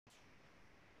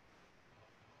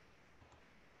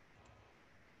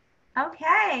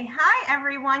Okay. Hi,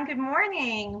 everyone. Good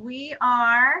morning. We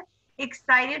are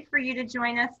excited for you to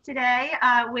join us today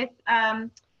with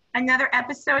another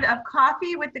episode of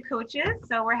Coffee with the Coaches.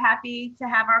 So we're happy to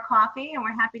have our coffee and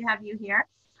we're happy to have you here.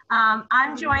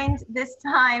 I'm joined this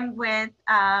time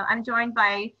I'm joined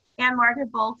by Ann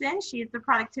Margaret Bolton. She is the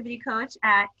productivity coach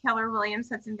at Keller Williams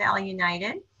Hudson Valley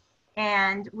United.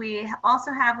 And we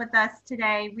also have with us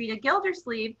today Rita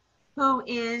Gildersleeve, who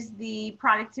is the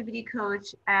productivity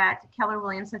coach at Keller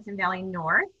Williams Hudson Valley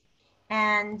North.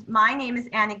 And my name is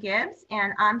Anna Gibbs,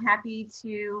 and I'm happy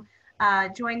to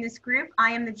join this group.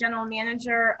 I am the general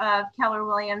manager of Keller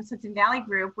Williams Hudson Valley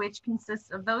Group, which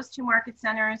consists of those two market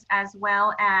centers as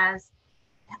well as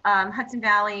Hudson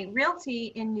Valley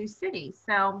Realty in New City.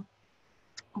 So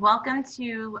welcome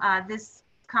to this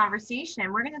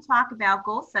conversation. We're going to talk about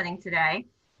goal setting today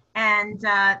and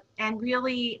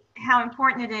really how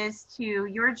important it is to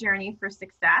your journey for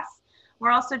success.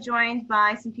 We're also joined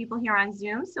by some people here on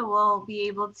Zoom, so we'll be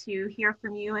able to hear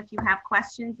from you if you have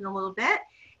questions in a little bit.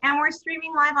 And we're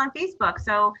streaming live on Facebook.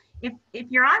 So if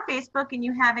you're on Facebook and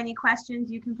you have any questions,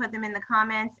 you can put them in the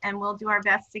comments and we'll do our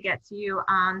best to get to you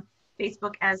on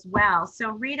Facebook as well.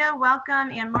 So Rita, welcome.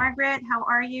 And Margaret, how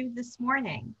are you this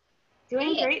morning?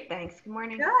 Doing great, thanks. Good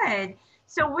morning. Good.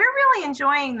 So we're really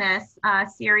enjoying this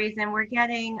series and we're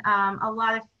getting a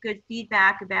lot of good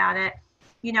feedback about it.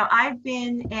 You know, I've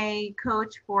been a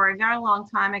coach for a very long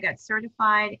time. I got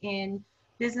certified in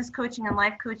business coaching and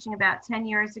life coaching about 10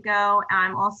 years ago.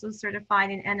 I'm also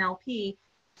certified in NLP.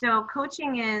 So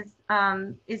coaching is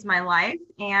my life.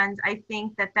 And I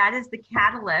think that is the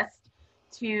catalyst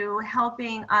to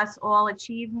helping us all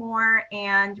achieve more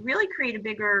and really create a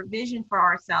bigger vision for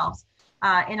ourselves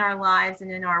in our lives and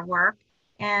in our work.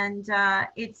 And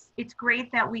it's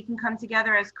great that we can come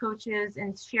together as coaches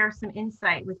and share some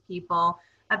insight with people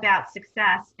about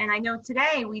success. And I know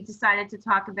today we decided to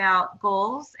talk about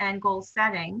goals and goal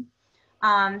setting.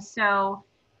 So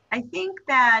I think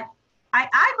that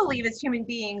I believe as human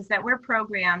beings that we're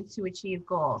programmed to achieve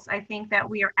goals. I think that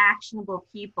we are actionable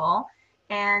people.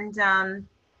 And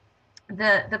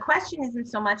the question isn't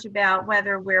so much about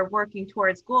whether we're working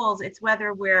towards goals, it's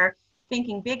whether we're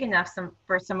thinking big enough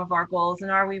for some of our goals, and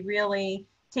are we really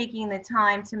taking the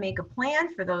time to make a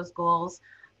plan for those goals,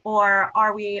 or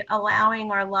are we allowing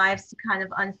our lives to kind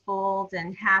of unfold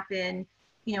and happen,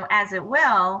 you know, as it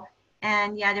will?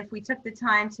 And yet if we took the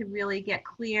time to really get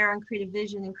clear and create a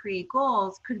vision and create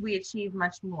goals, could we achieve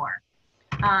much more?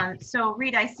 So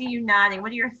Rita, I see you nodding.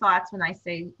 What are your thoughts when I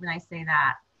say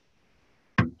that?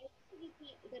 I think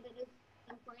that it is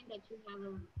important that you have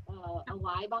a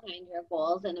why behind your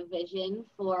goals and a vision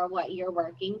for what you're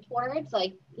working towards.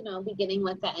 Like, you know, beginning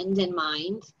with the end in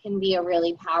mind can be a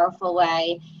really powerful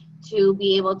way to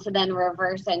be able to then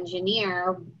reverse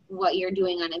engineer what you're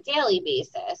doing on a daily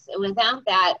basis. And without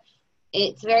that,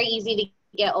 it's very easy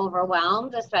to get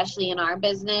overwhelmed, especially in our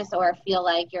business, or feel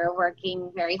like you're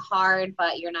working very hard,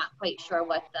 but you're not quite sure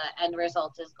what the end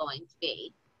result is going to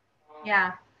be.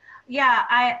 Yeah. Yeah,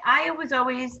 I was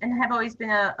always and have always been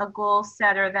a goal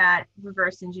setter that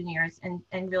reverse engineers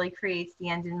and really creates the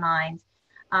end in mind.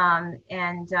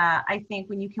 I think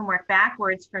when you can work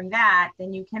backwards from that,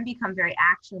 then you can become very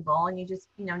actionable and you just,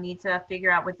 you know, need to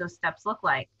figure out what those steps look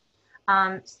like.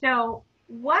 So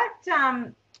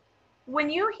when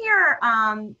you hear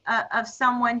of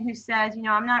someone who says, you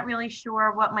know, I'm not really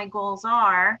sure what my goals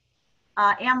are,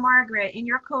 Ann Margaret, in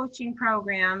your coaching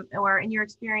program or in your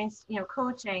experience, you know,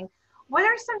 coaching, what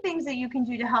are some things that you can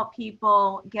do to help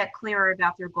people get clearer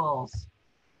about their goals?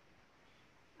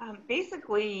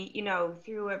 Basically, you know,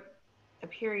 through a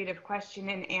period of question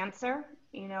and answer,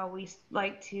 you know, we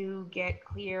like to get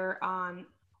clear on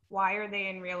why are they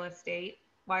in real estate?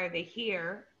 Why are they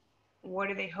here? What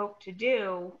do they hope to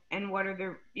do? And what are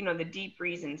the, you know, the deep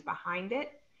reasons behind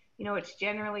it? You know, it's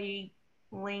generally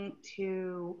linked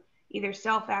to either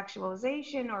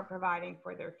self-actualization or providing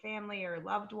for their family or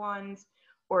loved ones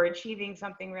or achieving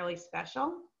something really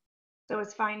special. So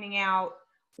it's finding out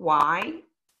why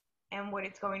and what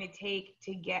it's going to take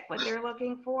to get what they're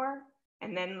looking for.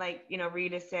 And then, like, you know,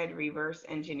 Rita said, reverse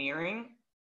engineering,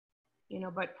 you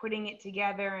know, but putting it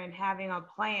together and having a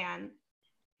plan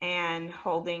and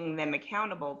holding them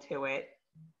accountable to it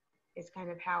is kind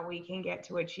of how we can get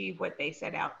to achieve what they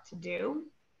set out to do.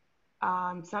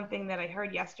 Something that I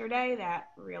heard yesterday that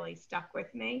really stuck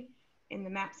with me in the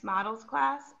MAPS models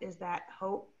class is that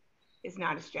hope is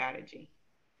not a strategy.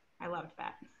 I loved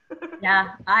that.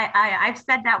 Yeah, I've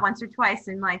said that once or twice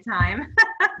in my time.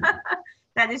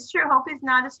 That is true. Hope is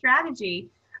not a strategy.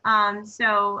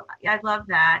 So I love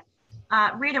that.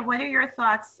 Rita, what are your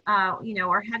thoughts, you know,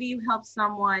 or how do you help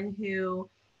someone who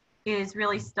is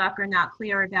really stuck or not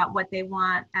clear about what they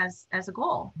want as a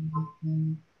goal.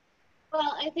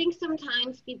 Well, I think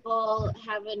sometimes people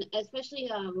have especially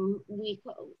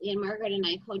and Margaret and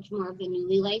I coach more of the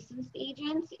newly licensed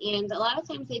agents, and a lot of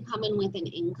times they come in with an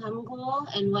income goal.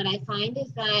 And what I find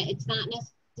is that it's not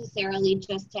necessarily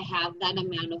just to have that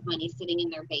amount of money sitting in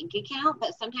their bank account,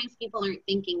 but sometimes people aren't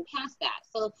thinking past that.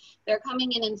 So they're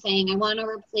coming in and saying, I want to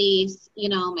replace,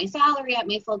 my salary at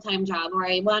my full-time job, or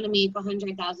I want to make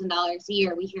 $100,000 a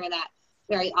year. We hear that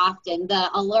very often. The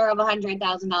allure of $100,000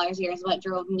 a year is what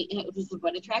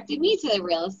what attracted me to the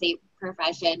real estate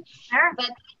profession. Sure.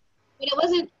 But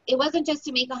it wasn't just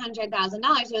to make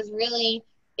 $100,000.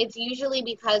 It's usually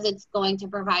because it's going to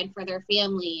provide for their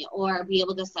family, or be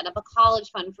able to set up a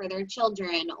college fund for their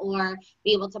children, or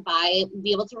be able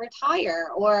to retire,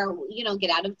 or, get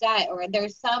out of debt, or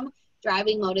there's some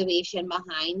driving motivation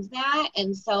behind that.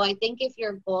 And so I think if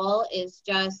your goal is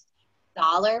just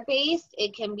dollar based,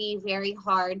 it can be very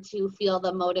hard to feel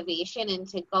the motivation and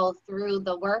to go through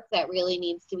the work that really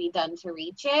needs to be done to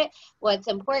reach it. What's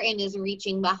important is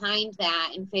reaching behind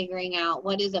that and figuring out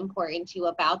what is important to you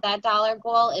about that dollar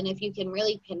goal. And if you can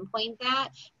really pinpoint that,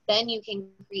 then you can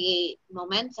create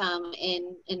momentum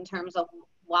in terms of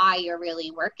why you're really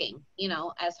working,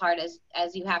 as hard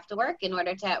as you have to work in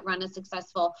order to run a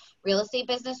successful real estate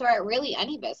business, or really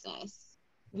any business.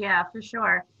 Yeah, for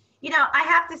sure. I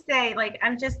have to say,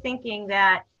 I'm just thinking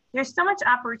that there's so much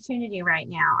opportunity right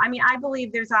now. I mean, I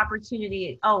believe there's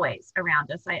opportunity always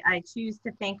around us. I choose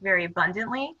to think very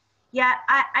abundantly. Yet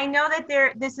I know that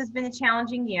this has been a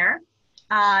challenging year,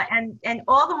 and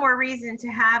all the more reason to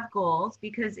have goals,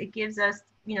 because it gives us,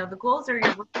 the goals are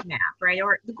your roadmap, right?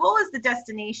 Or the goal is the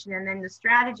destination, and then the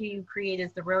strategy you create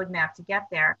is the roadmap to get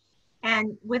there.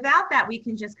 And without that, we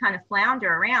can just kind of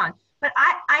flounder around. But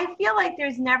I feel like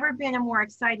there's never been a more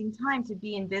exciting time to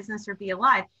be in business or be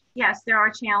alive. Yes, there are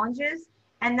challenges,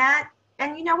 and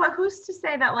you know what, who's to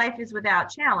say that life is without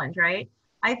challenge, right?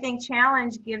 I think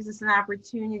challenge gives us an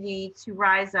opportunity to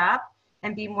rise up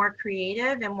and be more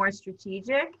creative and more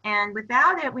strategic. And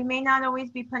without it, we may not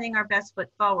always be putting our best foot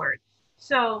forward.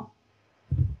 So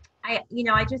I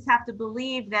just have to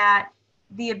believe that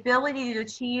the ability to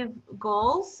achieve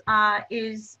goals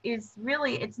is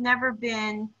really, it's never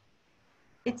been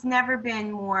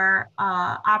more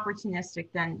opportunistic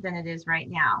than it is right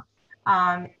now.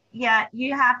 Yet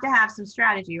you have to have some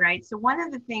strategy, right? So one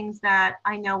of the things that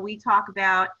I know we talk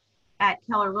about at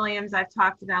Keller Williams, I've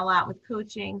talked about a lot with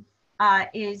coaching,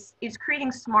 is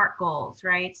creating SMART goals,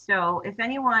 right? So if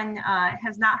anyone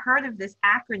has not heard of this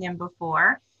acronym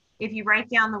before, if you write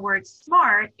down the word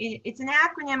SMART, it's an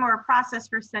acronym or a process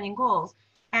for setting goals.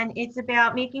 And it's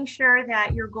about making sure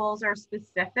that your goals are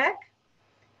specific.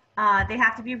 They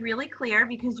have to be really clear,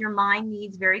 because your mind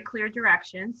needs very clear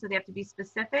direction. So they have to be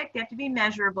specific, they have to be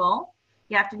measurable,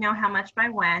 you have to know how much by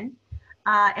when.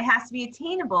 It has to be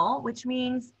attainable, which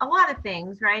means a lot of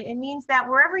things, right? It means that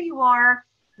wherever you are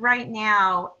right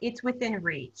now, it's within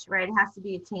reach, right? It has to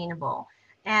be attainable.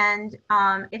 And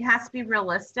it has to be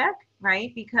realistic,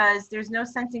 right? Because there's no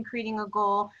sense in creating a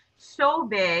goal so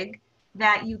big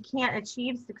that you can't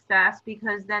achieve success,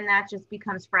 because then that just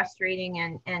becomes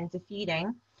frustrating and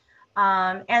defeating.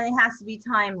 And it has to be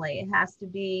timely. It has to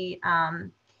be,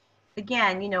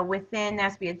 again, there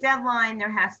has to be a deadline.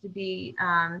 There has to be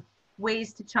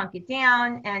ways to chunk it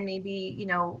down, and maybe,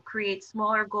 create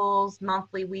smaller goals,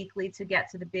 monthly, weekly, to get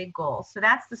to the big goal. So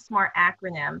that's the SMART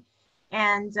acronym.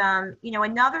 And,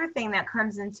 another thing that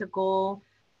comes into goal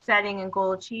setting and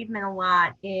goal achievement a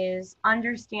lot is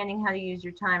understanding how to use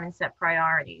your time and set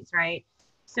priorities, right?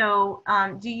 So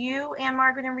do you, Ann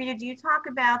Margaret and Rita, do you talk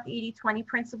about the 80-20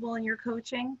 principle in your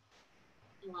coaching?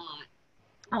 A lot.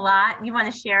 A lot? You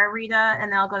want to share, Rita,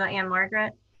 and then I'll go to Ann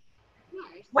Margaret? Sure.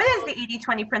 What is the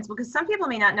 80-20 principle? Because some people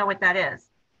may not know what that is.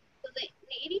 So the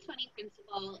 80-20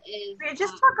 principle is... Rita,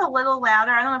 just talk a little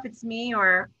louder. I don't know if it's me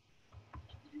or...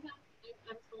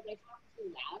 I'm told I talk too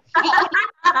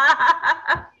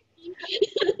loud.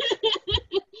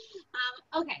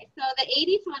 Okay, so the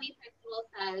 80-20 principle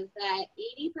says that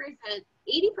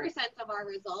 80% of our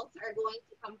results are going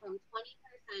to come from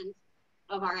 20%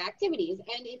 of our activities.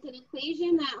 And it's an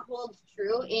equation that holds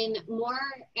true in more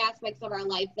aspects of our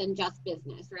life than just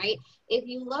business, right? If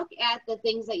you look at the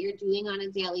things that you're doing on a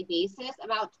daily basis,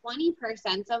 about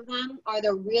 20% of them are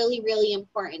the really, really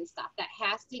important stuff that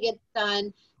has to get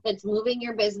done, that's moving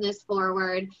your business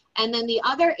forward. And then the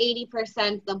other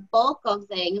 80%, the bulk of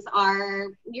things, are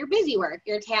your busy work,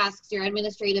 your tasks, your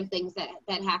administrative things that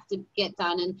have to get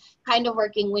done, and kind of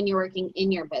working when you're working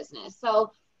in your business.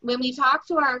 So when we talk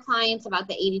to our clients about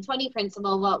the 80-20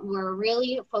 principle, what we're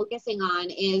really focusing on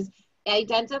is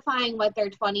identifying what their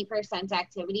 20%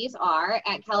 activities are.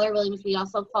 At Keller Williams, we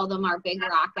also call them our big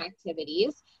rock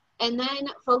activities. And then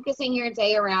focusing your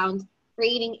day around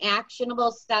creating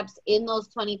actionable steps in those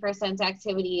 20%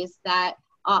 activities that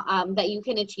that you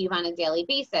can achieve on a daily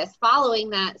basis, following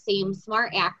that same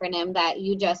SMART acronym that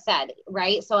you just said,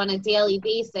 right? So on a daily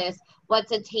basis,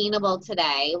 what's attainable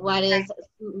today? What is,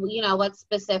 what's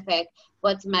specific,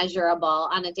 what's measurable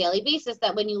on a daily basis,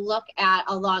 that when you look at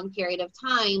a long period of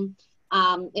time,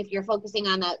 if you're focusing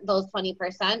on those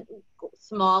 20%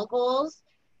 small goals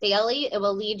daily, it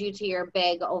will lead you to your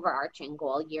big overarching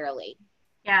goal yearly.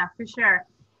 Yeah, for sure.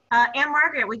 Ann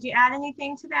Margaret, would you add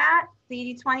anything to that?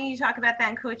 The 80-20, you talk about that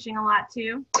in coaching a lot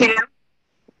too.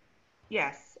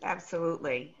 Yes,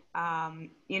 absolutely. And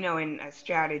a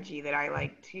strategy that I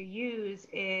like to use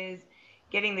is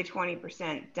getting the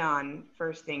 20% done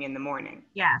first thing in the morning.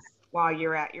 Yes. While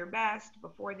you're at your best,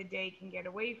 before the day can get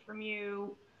away from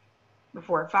you,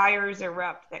 before fires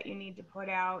erupt that you need to put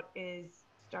out, is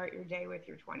start your day with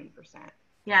your 20%.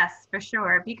 Yes, for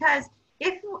sure. Because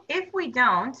if we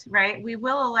don't, right, we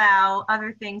will allow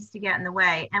other things to get in the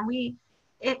way. And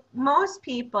most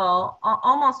people,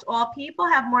 almost all people,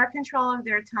 have more control of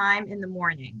their time in the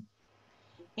morning.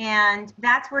 And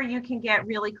that's where you can get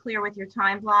really clear with your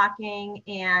time blocking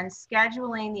and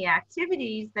scheduling the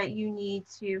activities that you need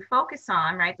to focus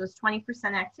on, right? Those 20%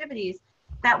 activities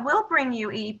that will bring you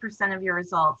 80% of your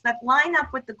results, that line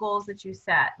up with the goals that you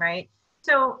set, right?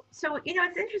 So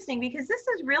it's interesting because this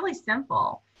is really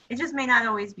simple. It just may not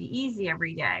always be easy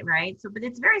every day, right? But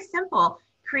it's very simple.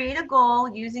 Create a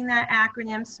goal using that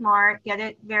acronym SMART, get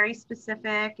it very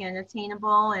specific and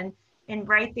attainable and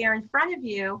right there in front of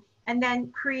you, and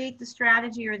then create the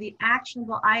strategy or the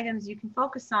actionable items you can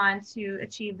focus on to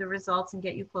achieve the results and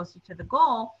get you closer to the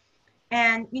goal.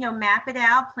 And, map it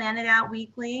out, plan it out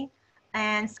weekly,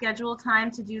 and schedule time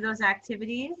to do those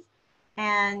activities.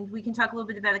 And we can talk a little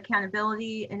bit about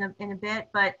accountability in a bit,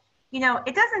 but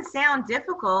it doesn't sound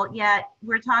difficult, yet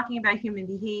we're talking about human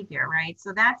behavior, right?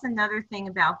 So that's another thing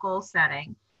about goal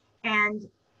setting. And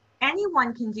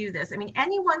anyone can do this. I mean,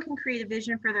 anyone can create a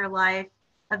vision for their life,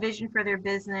 a vision for their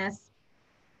business.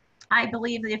 I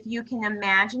believe that if you can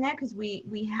imagine it, because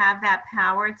we have that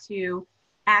power to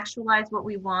actualize what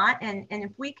we want, and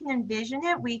if we can envision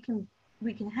it, we can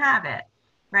have it,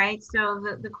 right?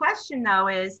 So the question though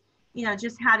is,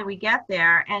 just how do we get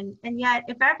there? And yet,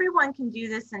 if everyone can do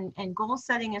this, and goal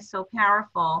setting is so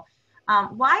powerful,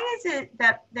 why is it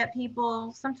that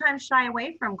people sometimes shy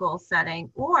away from goal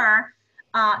setting? Or,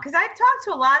 because I've talked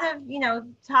to a lot of,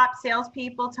 top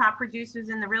salespeople, top producers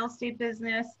in the real estate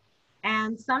business,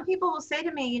 and some people will say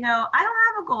to me, I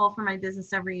don't have a goal for my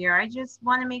business every year. I just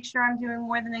want to make sure I'm doing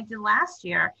more than I did last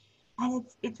year. And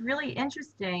it's really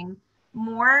interesting.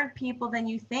 More people than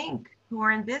you think who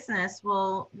are in business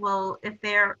will, if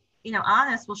they're,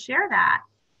 honest, will share that.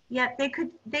 Yet they could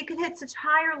hit such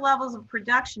higher levels of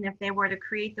production if they were to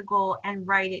create the goal and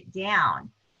write it down.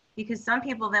 Because some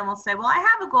people then will say, well, I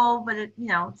have a goal, but it's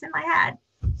in my head.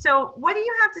 So what do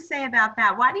you have to say about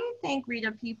that? Why do you think,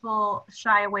 Rita, people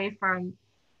shy away from,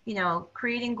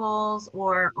 creating goals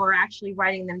or actually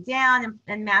writing them down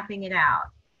and mapping it out?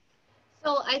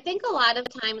 So I think a lot of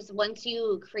times once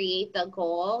you create the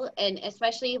goal, and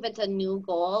especially if it's a new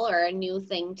goal or a new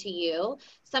thing to you,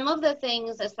 some of the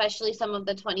things, especially some of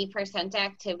the 20%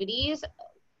 activities,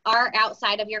 are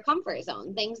outside of your comfort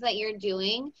zone, things that you're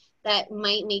doing that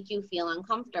might make you feel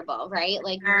uncomfortable, right?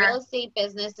 Like real estate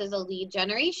business is a lead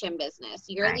generation business.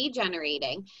 You're lead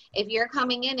generating. If you're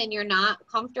coming in and you're not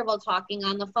comfortable talking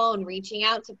on the phone, reaching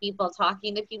out to people,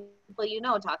 talking to people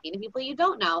talking to people you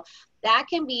don't know, that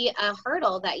can be a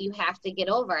hurdle that you have to get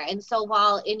over. And so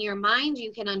while in your mind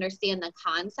you can understand the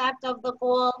concept of the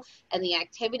goal and the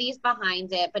activities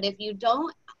behind it, but if you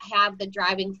don't have the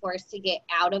driving force to get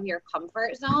out of your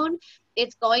comfort zone,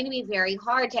 it's going to be very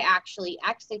hard to actually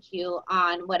execute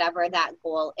on whatever that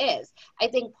goal is. I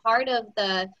think part of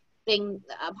the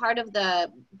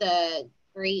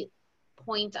great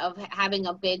point of having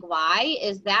a big why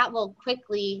is that will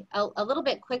quickly, a little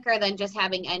bit quicker than just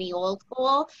having any old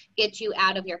goal, get you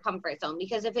out of your comfort zone.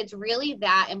 Because if it's really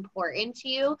that important to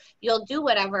you, you'll do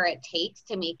whatever it takes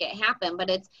to make it happen.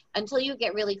 But it's until you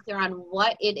get really clear on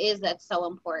what it is that's so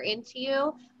important to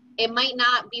you, it might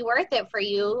not be worth it for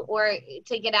you or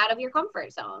to get out of your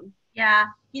comfort zone. Yeah.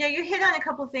 You hit on a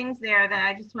couple things there that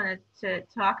I just wanted to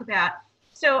talk about.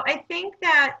 So I think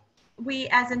that we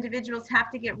as individuals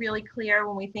have to get really clear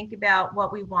when we think about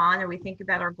what we want or we think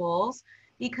about our goals,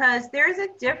 because there's a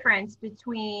difference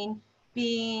between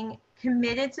being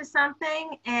committed to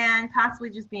something and possibly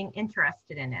just being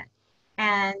interested in it.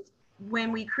 And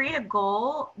when we create a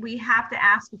goal, we have to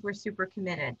ask if we're super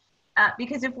committed.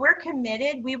 Because if we're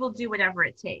committed, we will do whatever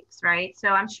it takes, right? So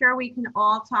I'm sure we can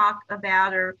all talk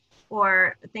about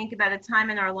or think about a time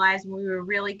in our lives when we were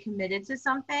really committed to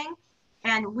something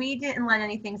and we didn't let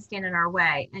anything stand in our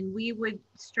way. And we would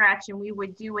stretch and we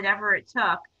would do whatever it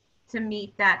took to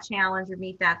meet that challenge or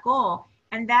meet that goal.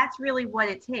 And that's really what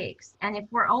it takes. And if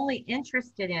we're only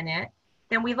interested in it,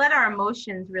 then we let our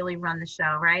emotions really run the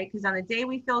show, right? Because on the day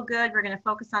we feel good, we're going to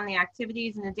focus on the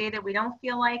activities. And the day that we don't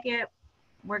feel like it,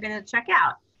 we're going to check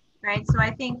out, right? So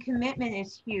I think commitment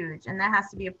is huge, and that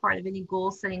has to be a part of any goal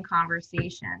setting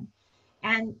conversation.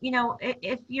 And, you know,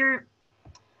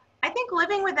 I think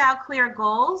living without clear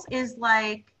goals is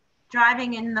like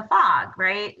driving in the fog,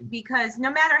 right? Because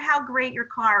no matter how great your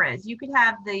car is, you could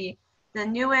have the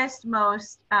newest,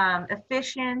 most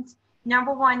efficient,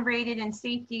 #1 rated in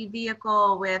safety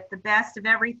vehicle with the best of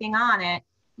everything on it.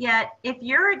 Yet if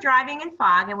you're driving in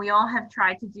fog, and we all have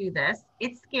tried to do this,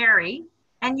 it's scary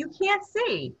and you can't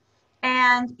see.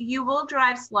 And you will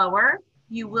drive slower,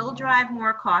 you will drive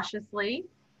more cautiously.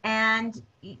 And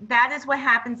that is what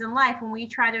happens in life when we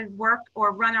try to work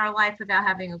or run our life without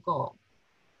having a goal.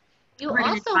 You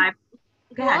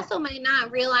also might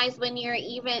not realize when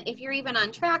if you're even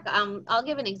on track. I'll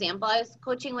give an example. I was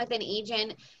coaching with an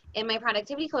agent in my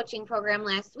productivity coaching program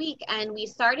last week, and we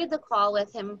started the call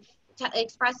with him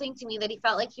expressing to me that he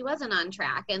felt like he wasn't on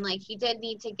track and like he did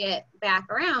need to get back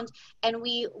around. And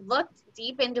we looked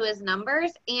deep into his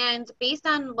numbers, and based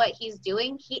on what he's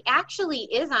doing, he actually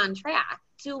is on track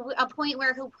to a point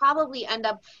where he'll probably end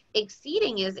up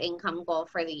exceeding his income goal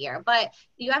for the year. But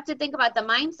you have to think about the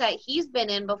mindset he's been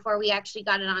in before we actually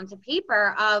got it onto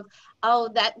paper of, oh,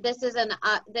 that this is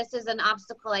an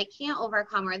obstacle I can't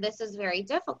overcome, or this is very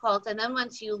difficult. And then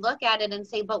once you look at it and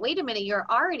say, but wait a minute, you're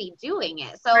already doing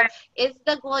it. So Right. Is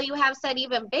the goal you have set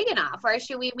even big enough, or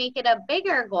should we make it a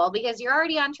bigger goal because you're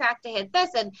already on track to hit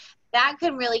this? And that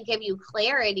can really give you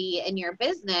clarity in your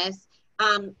business,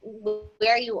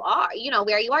 where you are,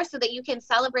 so that you can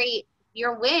celebrate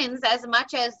your wins as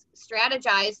much as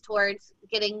strategize towards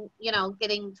getting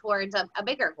towards a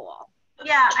bigger goal.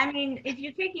 Yeah, I mean, if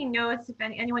you're taking notes, if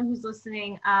anyone who's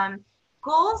listening,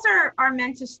 goals are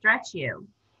meant to stretch you.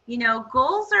 You know,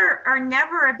 goals are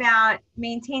never about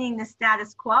maintaining the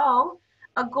status quo.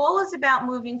 A goal is about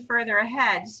moving further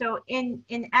ahead. So in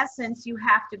essence, you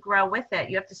have to grow with it.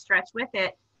 You have to stretch with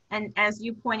it. And as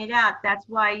you pointed out, that's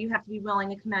why you have to be willing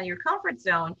to come out of your comfort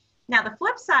zone. Now, the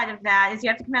flip side of that is you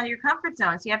have to come out of your comfort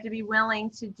zone. So you have to be willing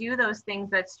to do those things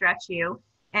that stretch you.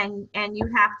 And you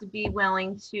have to be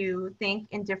willing to think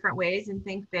in different ways and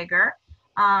think bigger.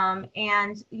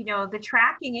 And, you know, the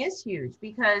tracking is huge,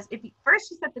 because if you first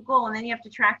you set the goal and then you have to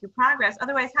track your progress.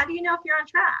 Otherwise, how do you know if you're on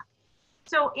track?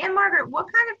 So, Ann Margaret, what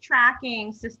kind of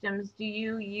tracking systems do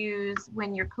you use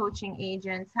when you're coaching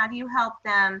agents? How do you help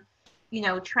them, you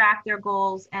know, track their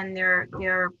goals and their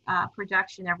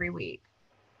production every week?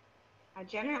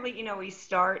 Generally, you know, we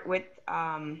start with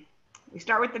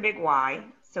the big why,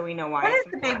 so we know why. What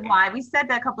is the big why? We said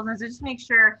that a couple of times. So just make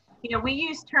sure, you know, we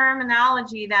use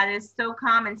terminology that is so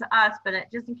common to us, but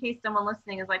just in case someone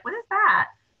listening is like, what is that?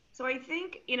 So I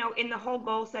think, you know, in the whole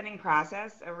goal setting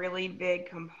process, a really big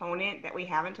component that we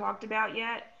haven't talked about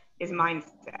yet is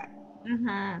mindset.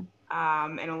 Mm-hmm.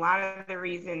 And a lot of the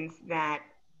reasons that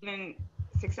even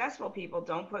successful people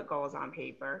don't put goals on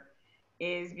paper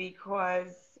is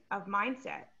because of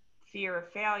mindset, fear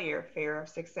of failure, fear of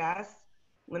success,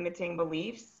 limiting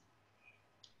beliefs.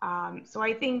 So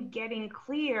I think getting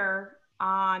clear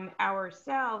on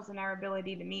ourselves and our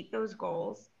ability to meet those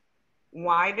goals,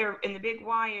 and the big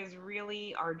why is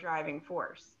really our driving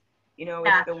force. You know,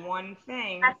 Yeah. It's the one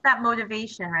thing. That's that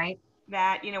motivation, right?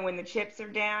 That, you know, when the chips are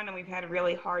down and we've had a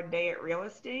really hard day at real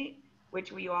estate,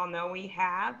 which we all know we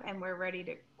have, and we're ready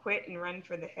to quit and run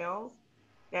for the hills,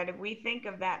 that if we think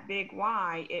of that big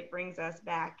why, it brings us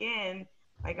back in,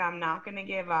 like, I'm not going to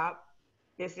give up.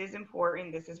 This is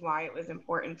important. This is why it was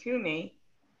important to me.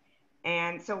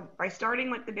 And so by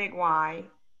starting with the big why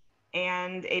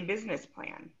and a business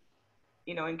plan,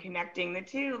 you know, and connecting the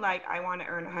two, like, I want to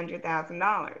earn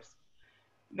 $100,000.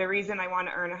 The reason I want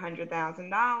to earn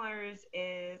 $100,000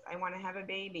 is I want to have a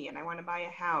baby and I want to buy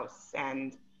a house.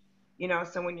 And, you know,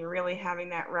 so when you're really having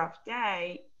that rough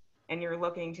day and you're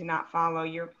looking to not follow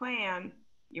your plan,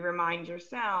 you remind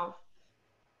yourself,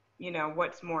 you know,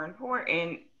 what's more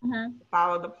important,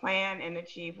 follow the plan and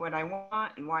achieve what I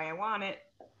want and why I want it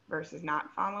versus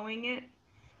not following it.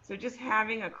 So just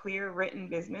having a clear written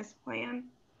business plan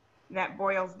that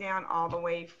boils down all the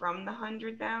way from the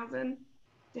 100,000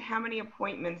 to how many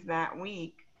appointments that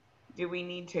week do we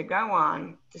need to go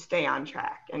on to stay on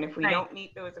track? And if we Right. don't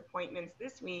meet those appointments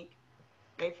this week,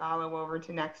 they follow over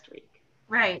to next week.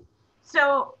 Right.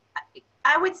 So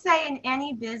I would say in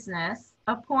any business,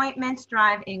 appointments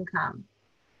drive income,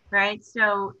 right?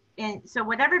 So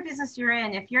whatever business you're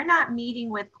in, if you're not meeting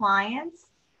with clients,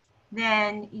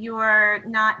 then you're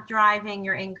not driving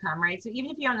your income, right? So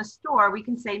even if you own a store, we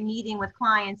can say meeting with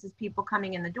clients is people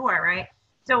coming in the door, right?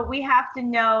 So we have to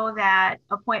know that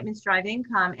appointments drive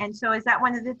income. And so is that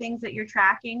one of the things that you're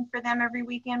tracking for them every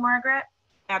weekend, Margaret?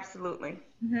 Absolutely.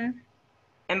 Mm-hmm.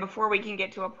 And before we can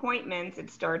get to appointments, it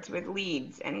starts with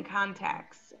leads and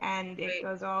contacts, and it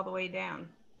goes all the way down.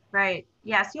 Right.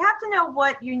 Yes, you have to know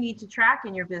what you need to track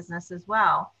in your business as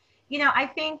well. I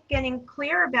think getting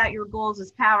clear about your goals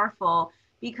is powerful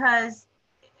because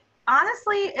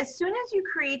honestly, as soon as you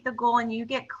create the goal and you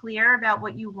get clear about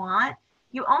what you want,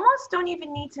 you almost don't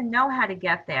even need to know how to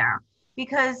get there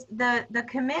because the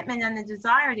commitment and the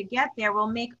desire to get there will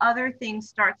make other things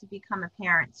start to become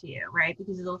apparent to you, right?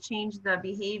 Because it'll change the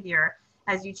behavior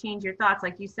as you change your thoughts.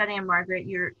 Like you said, Anne Margaret,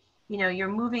 you're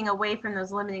moving away from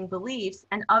those limiting beliefs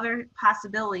and other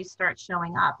possibilities start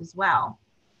showing up as well.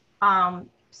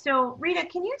 So Rita,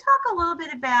 can you talk a little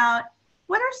bit about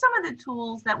what are some of the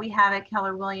tools that we have at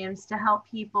Keller Williams to help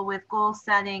people with goal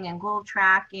setting and goal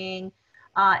tracking,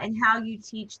 and how you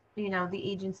teach, the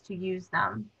agents to use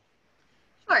them?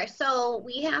 Sure. So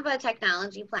we have a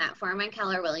technology platform at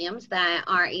Keller Williams that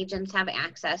our agents have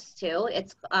access to.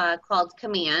 It's called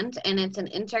Command, and it's an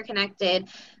interconnected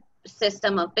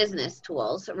system of business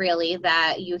tools really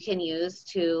that you can use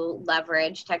to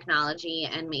leverage technology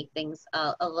and make things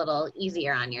a little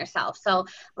easier on yourself. So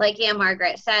like Anne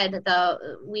Margaret said,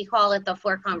 we call it the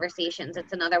 4 conversations.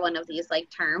 It's another one of these like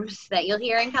terms that you'll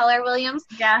hear in Keller Williams.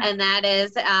 Yeah. And that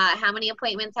is how many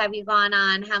appointments have you gone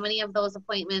on? How many of those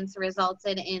appointments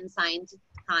resulted in signed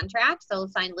contracts, so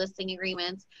signed listing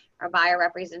agreements or buyer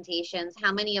representations?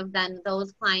 How many of then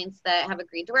those clients that have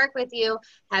agreed to work with you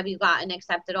have you gotten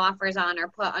accepted offers on or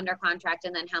put under contract?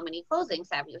 And then how many closings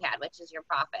have you had, which is your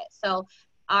profit? So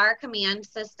our command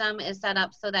system is set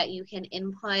up so that you can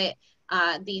input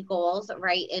the goals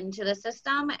right into the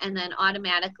system, and then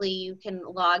automatically you can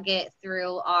log it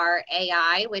through our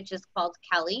AI, which is called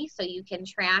Kelly. So you can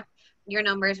track your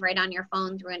numbers right on your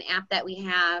phone through an app that we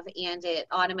have, and it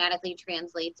automatically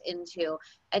translates into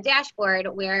a dashboard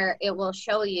where it will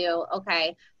show you,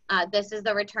 okay, this is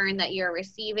the return that you're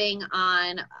receiving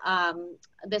on,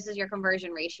 this is your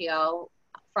conversion ratio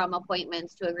from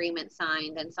appointments to agreement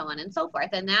signed, and so on and so forth.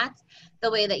 And that's the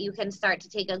way that you can start to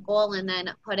take a goal and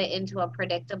then put it into a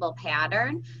predictable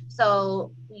pattern.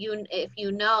 So if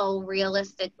you know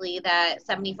realistically that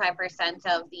 75%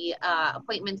 of the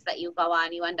appointments that you go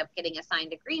on, you end up getting a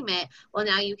signed agreement. Well,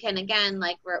 now you can, again,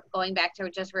 like we're going back to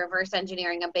just reverse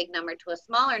engineering a big number to a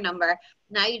smaller number.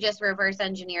 Now you just reverse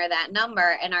engineer that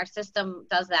number and our system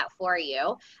does that for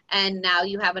you. And now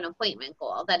you have an appointment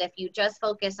goal that if you just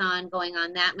focus on going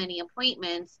on that many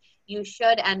appointments, you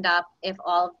should end up, if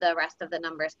all of the rest of the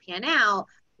numbers pan out,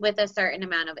 with a certain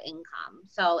amount of income.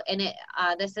 So, and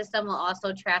the system will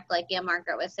also track, like Anne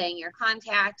Margaret was saying, your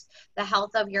contacts, the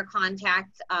health of your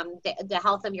contacts, the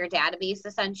health of your database.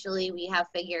 Essentially, we have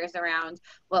figures around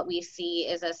what we see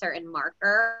is a certain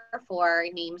marker for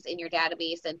names in your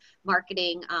database and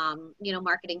marketing,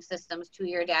 marketing systems to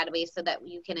your database so that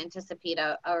you can anticipate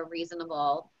a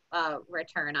reasonable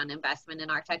return on investment. And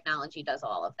our technology does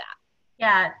all of that.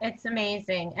 Yeah, it's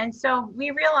amazing. And so we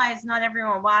realize not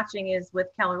everyone watching is with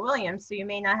Keller Williams, so you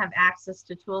may not have access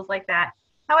to tools like that.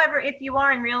 However, if you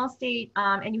are in real estate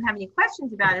and you have any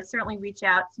questions about it, certainly reach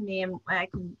out to me and I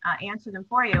can answer them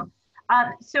for you.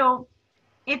 So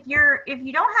if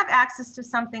you don't have access to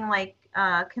something like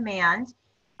Command,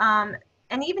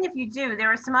 and even if you do,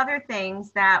 there are some other things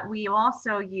that we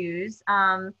also use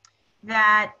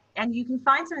and you can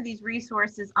find some of these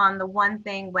resources on the One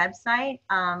Thing website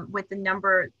with the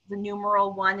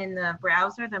numeral 1 in the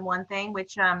browser, the One Thing,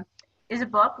 which is a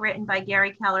book written by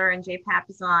Gary Keller and Jay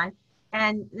Papasan.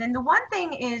 And then the One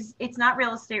Thing it's not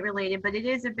real estate related, but it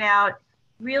is about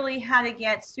really how to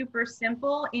get super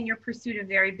simple in your pursuit of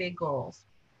very big goals.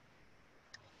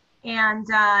 And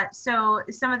so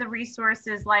some of the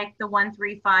resources like the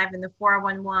 135 and the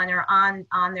 411 are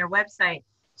on their website.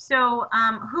 So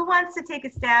who wants to take a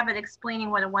stab at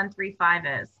explaining what a 135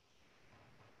 is?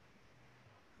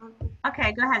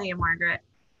 Okay, go ahead, Anne Margaret.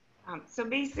 So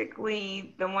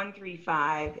basically, the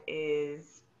 135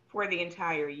 is for the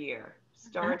entire year.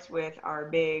 Starts with our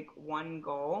big one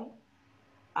goal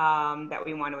that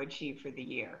we want to achieve for the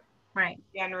year. Right.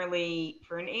 Generally,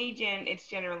 for an agent, it's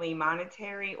generally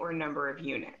monetary or number of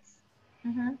units.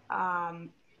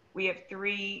 we have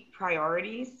 3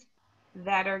 priorities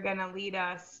that are going to lead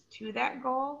us to that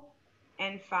goal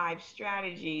and 5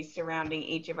 strategies surrounding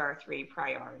each of our 3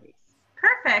 priorities.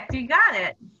 Perfect. You got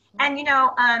it. And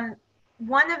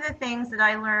one of the things that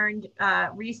I learned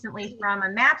recently from a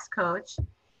MAPS coach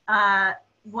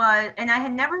was, and I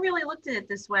had never really looked at it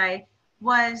this way,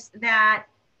 was that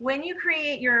when you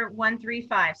create your 1, 3,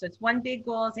 5, so it's one big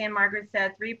goal, as Ann Margaret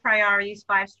said, 3 priorities,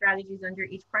 5 strategies under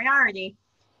each priority,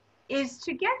 is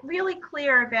to get really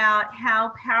clear about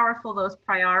how powerful those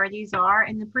priorities are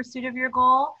in the pursuit of your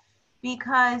goal,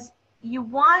 because you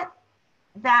want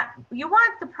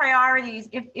the priorities,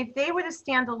 if they were to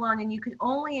stand alone and you could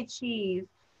only achieve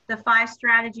the 5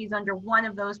 strategies under one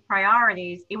of those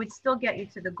priorities, it would still get you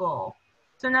to the goal.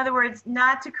 So in other words,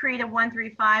 not to create a 1, 3,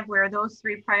 5 where those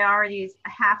 3 priorities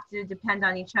have to depend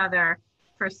on each other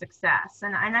for success.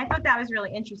 And I thought that was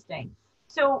really interesting.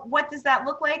 So what does that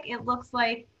look like? It looks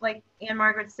like Ann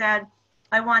Margaret said,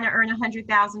 I want to earn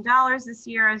 $100,000 this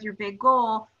year as your big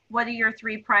goal. What are your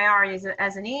 3 priorities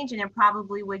as an agent? It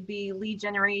probably would be lead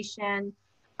generation.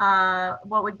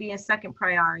 What would be a second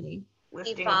priority?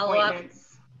 Listing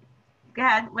appointments. Go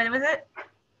ahead. What was it?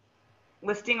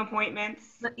 Listing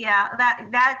appointments. Yeah,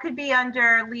 that could be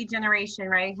under lead generation,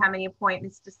 right? How many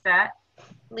appointments to set.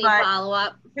 Lead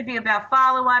follow-up. It could be about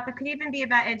follow-up. It could even be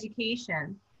about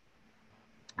education.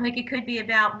 Like it could be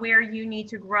about where you need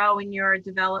to grow in your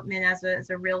development as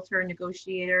a realtor,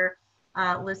 negotiator,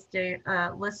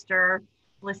 lister,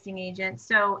 listing agent.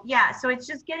 So yeah, so it's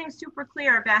just getting super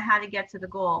clear about how to get to the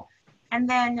goal. And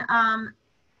then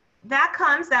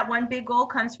that one big goal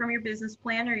comes from your business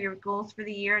plan or your goals for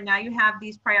the year. Now you have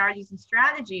these priorities and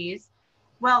strategies.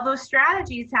 Well, those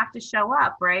strategies have to show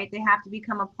up, right? They have to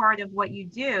become a part of what you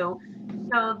do.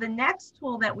 So the next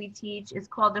tool that we teach is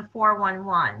called the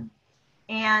 411.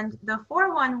 And the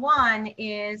 411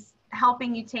 is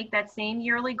helping you take that same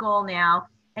yearly goal now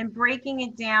and breaking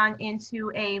it down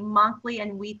into a monthly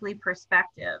and weekly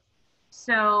perspective.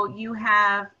 So you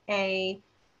have a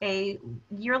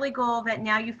yearly goal that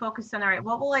now you focus on, all right,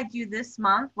 what will I do this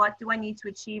month? What do I need to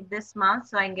achieve this month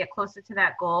so I can get closer to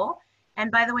that goal?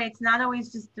 And by the way, it's not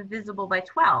always just divisible by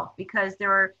 12 because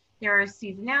there is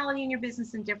seasonality in your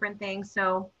business and different things.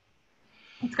 So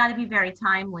it's got to be very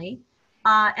timely.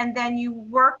 And then you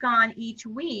work on each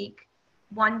week,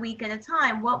 1 week at a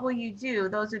time. What will you do?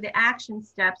 Those are the action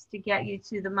steps to get you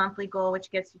to the monthly goal,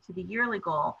 which gets you to the yearly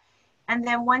goal. And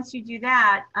then once you do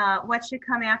that, what should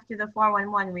come after the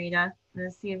 411, Rita?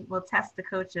 Let's see, we'll test the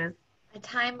coaches. A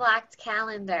time-blocked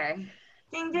calendar.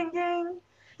 Ding, ding, ding.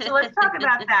 So let's talk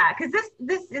about that, because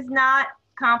this is not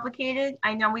complicated.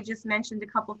 I know we just mentioned a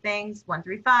couple things,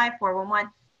 135,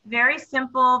 411. Very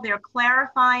simple. They're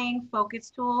clarifying focus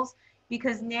tools,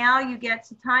 because now you get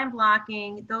to time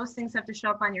blocking. Those things have to show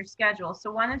up on your schedule.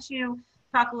 So why don't you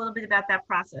talk a little bit about that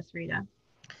process, Rita?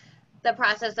 The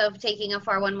process of taking a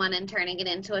 411 and turning it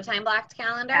into a time blocked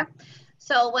calendar. Yeah.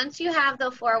 So once you have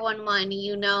the 411,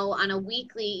 you know on a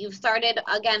weekly, you've started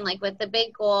again, like with the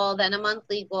big goal, then a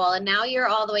monthly goal, and now you're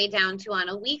all the way down to on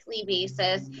a weekly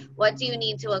basis, what do you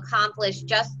need to accomplish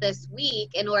just this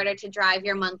week in order to drive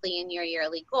your monthly and your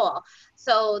yearly goal?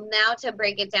 So now to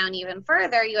break it down even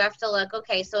further, you have to look,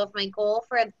 okay, so if my goal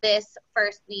for this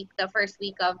first week, the first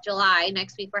week of July,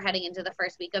 next week we're heading into the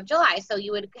first week of July. So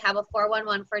you would have a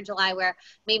 411 for July where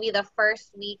maybe the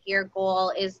first week your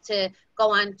goal is to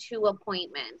go on 2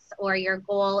 appointments, or your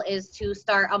goal is to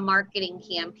start a marketing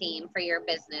campaign for your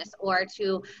business, or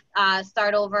to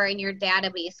start over in your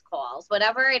database calls,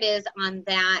 whatever it is on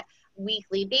that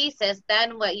weekly basis.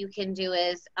 Then what you can do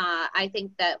is, I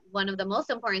think that one of the most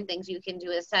important things you can do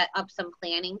is set up some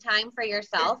planning time for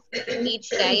yourself each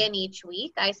day and each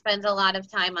week. I spend a lot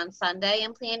of time on Sunday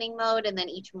in planning mode, and then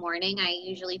each morning I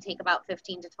usually take about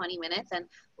 15 to 20 minutes and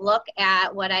look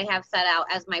at what I have set out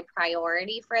as my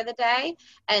priority for the day,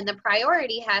 and the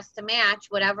priority has to match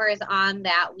whatever is on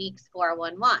that week's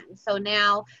 411. So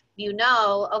now you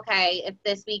know, okay, if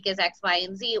this week is X, Y,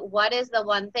 and Z, what is the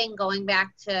one thing, going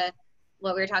back to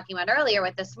what we were talking about earlier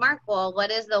with the SMART goal,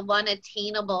 what is the one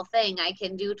attainable thing I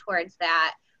can do towards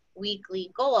that weekly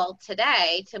goal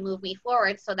today to move me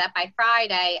forward, so that by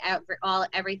Friday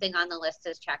everything on the list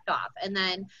is checked off. And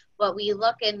then what we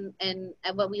look and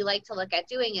what we like to look at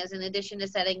doing is, in addition to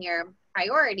setting your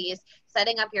priorities,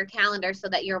 setting up your calendar so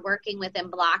that you're working within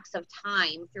blocks of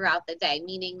time throughout the day,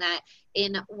 meaning that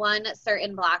in one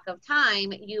certain block of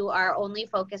time you are only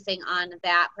focusing on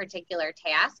that particular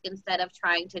task instead of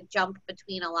trying to jump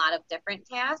between a lot of different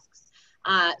tasks.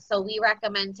 So we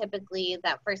recommend typically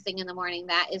that first thing in the morning,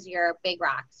 that is your big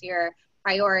rocks, your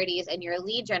priorities and your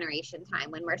lead generation time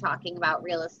when we're talking about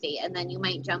real estate. And then you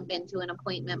might jump into an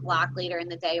appointment block later in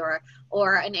the day,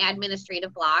 or an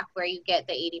administrative block where you get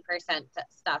the 80%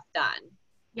 stuff done.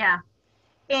 Yeah.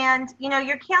 And, you know,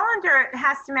 your calendar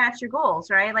has to match your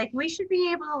goals, right? Like, we should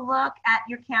be able to look at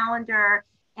your calendar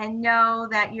and know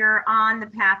that you're on the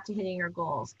path to hitting your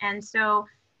goals. And so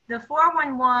the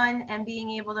 411 and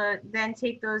being able to then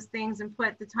take those things and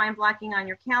put the time blocking on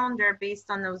your calendar based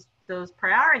on those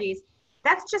priorities,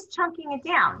 that's just chunking it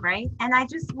down, right? And I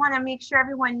just want to make sure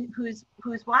everyone who's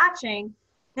watching,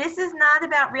 this is not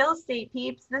about real estate,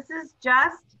 peeps. This is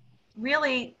just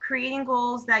really creating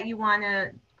goals that you want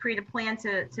to create a plan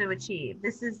to achieve.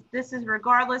 This is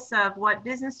regardless of what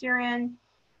business you're in.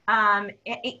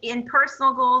 In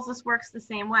personal goals, this works the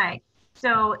same way.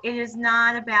 So it is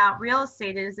not about real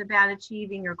estate, it is about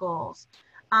achieving your goals.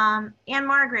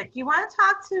 Ann-Margret, do you want to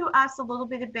talk to us a little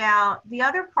bit about the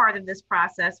other part of this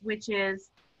process, which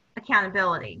is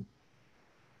accountability?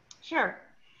 Sure.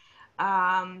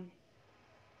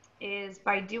 Is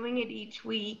by doing it each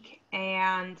week,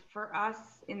 and for us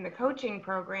in the coaching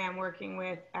program working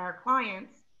with our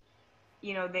clients,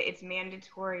 you know, that it's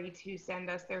mandatory to send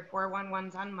us their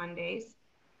 411s on Mondays.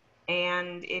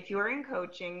 And if you're in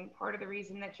coaching, part of the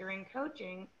reason that you're in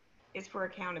coaching is for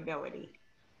accountability,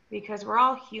 because we're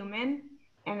all human,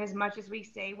 and as much as we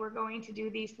say we're going to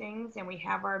do these things and we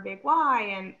have our big why,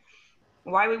 and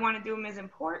why we want to do them is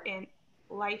important,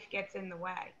 life gets in the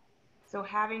way. So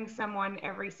having someone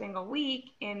every single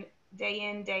week in,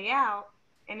 day out,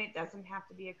 and it doesn't have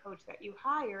to be a coach that you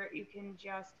hire, you can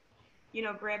just, you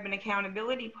know, grab an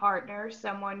accountability partner,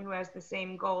 someone who has the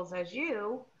same goals as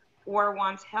you or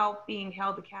wants help being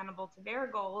held accountable to their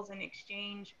goals, in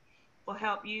exchange will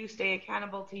help you stay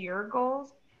accountable to your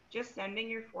goals. Just sending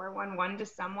your 411 to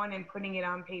someone and putting it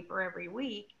on paper every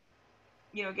week,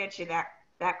 you know, gets you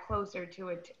that closer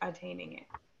to attaining it.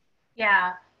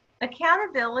 Yeah.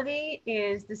 Accountability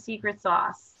is the secret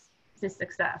sauce to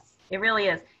success. It really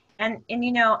is. And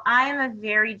you know, I am a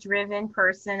very driven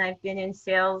person. I've been in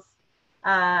sales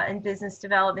and business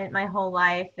development my whole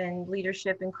life, and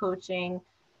leadership and coaching.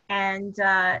 And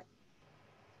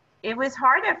it was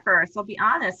hard at first, I'll be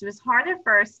honest. It was hard at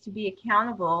first to be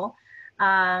accountable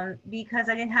because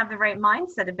I didn't have the right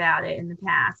mindset about it in the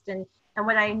past. And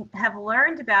what I have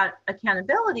learned about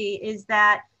accountability is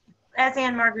that, as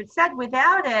Ann-Margret said,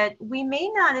 without it, we may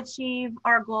not achieve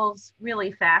our goals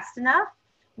really fast enough.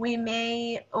 We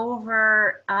may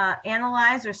over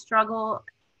analyze or struggle,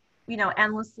 you know,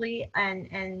 endlessly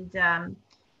and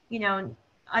you know,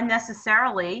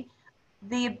 unnecessarily.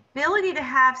 The ability to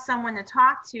have someone to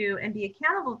talk to and be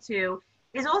accountable to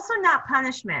is also not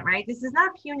punishment, right? This is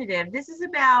not punitive. This is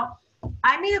about,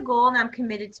 I made a goal and I'm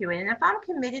committed to it. And if I'm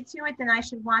committed to it, then I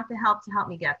should want the help to help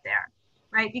me get there.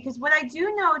 Right? Because what I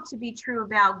do know to be true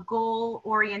about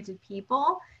goal-oriented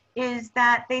people is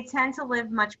that they tend to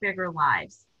live much bigger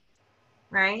lives,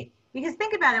 right? Because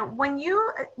think about it, when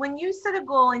you set a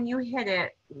goal and you hit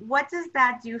it, what does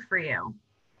that do for you?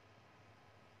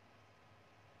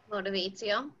 Motivates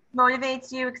you.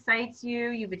 Motivates you, excites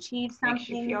you, you've achieved something. Makes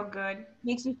you feel good.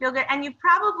 Makes you feel good. And you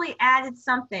probably added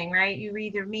something, right? You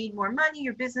either made more money,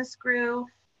 your business grew,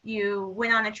 you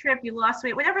went on a trip, you lost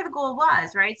weight, whatever the goal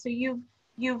was, right? So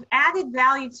you've added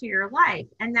value to your life,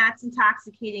 and that's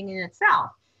intoxicating in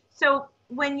itself. So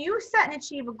when you set and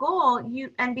achieve a goal,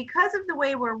 and because of the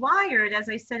way we're wired, as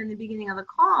I said in the beginning of the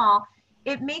call,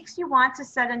 it makes you want to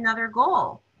set another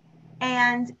goal.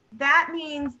 And that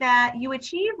means that you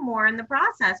achieve more in the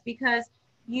process, because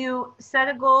you set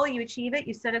a goal, you achieve it,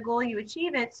 you set a goal, you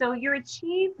achieve it. So your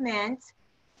achievement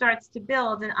starts to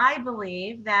build. And I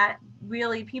believe that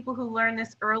really people who learn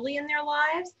this early in their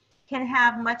lives can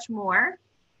have much more,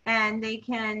 and they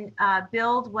can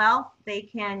build wealth, they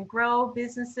can grow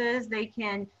businesses, they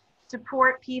can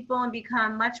support people and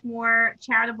become much more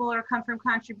charitable or come from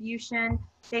contribution.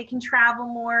 They can travel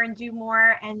more and do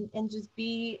more and just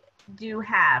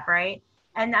have, right?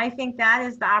 And I think that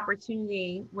is the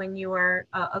opportunity when you are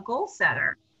a goal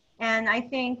setter. And I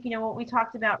think, you know, what we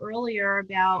talked about earlier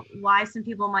about why some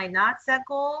people might not set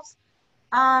goals,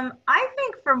 I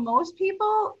think for most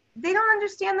people, they don't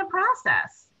understand the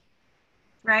process,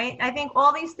 right? I think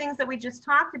all these things that we just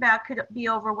talked about could be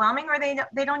overwhelming, or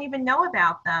they don't even know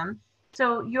about them.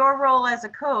 So your role as a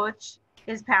coach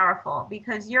is powerful,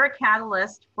 because you're a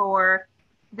catalyst for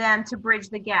them to bridge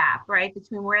the gap, right,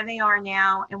 between where they are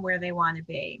now and where they want to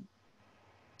be.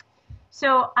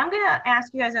 So I'm going to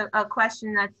ask you guys a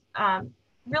question that's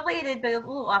related, but a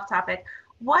little off topic.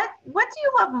 What do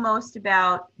you love most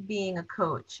about being a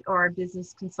coach or a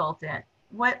business consultant?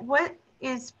 What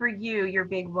is for you your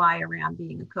big why around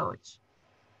being a coach?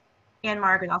 And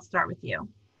Margaret, I'll start with you.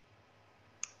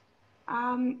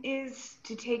 Is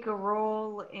to take a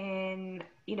role in,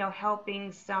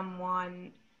 helping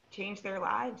someone change their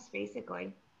lives,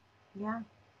 basically. Yeah,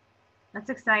 that's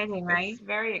exciting, right? It's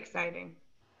very exciting.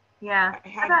 Yeah. I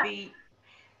How had about,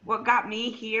 what got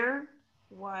me here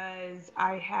was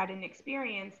I had an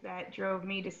experience that drove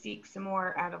me to seek some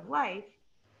more out of life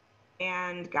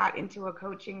and got into a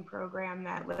coaching program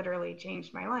that literally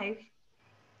changed my life.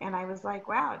 And I was like,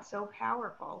 wow, it's so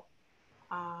powerful,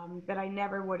 that I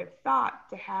never would have thought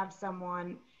to have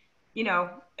someone,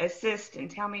 assist and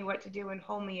tell me what to do and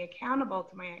hold me accountable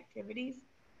to my activities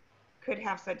could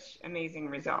have such amazing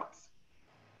results.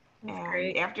 that's And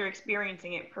great. after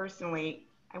experiencing it personally,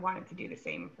 I wanted to do the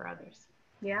same for others.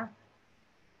 Yeah.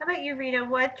 How about you, Rita?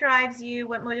 What drives you?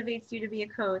 What motivates you to be a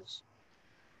coach?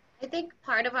 I think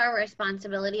part of our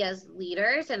responsibility as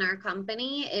leaders in our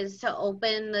company is to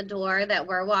open the door that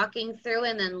we're walking through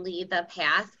and then lead the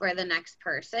path for the next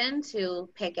person to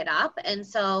pick it up. And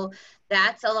so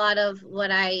that's a lot of what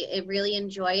I really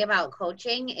enjoy about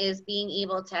coaching, is being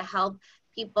able to help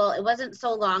people. It wasn't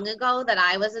so long ago that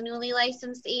I was a newly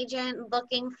licensed agent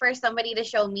looking for somebody to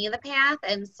show me the path.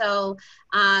 And so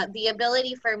the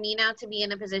ability for me now to be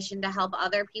in a position to help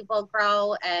other people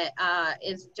grow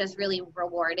is just really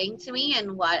rewarding to me,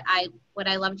 and what I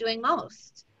love doing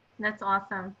most. That's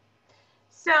awesome.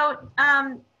 So,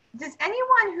 does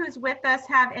anyone who's with us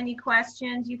have any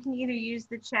questions? You can either use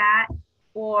the chat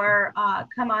or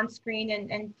come on screen,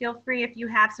 and feel free if you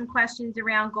have some questions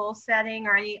around goal setting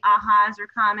or any ahas or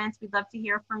comments. We'd love to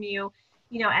hear from you,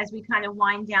 as we kind of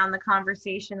wind down the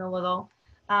conversation a little.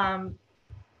 Something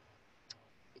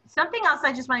else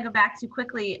I just want to go back to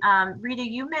quickly. Rita,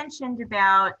 you mentioned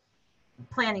about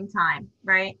planning time,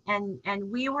 right?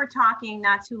 And we were talking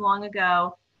not too long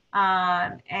ago,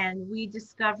 and we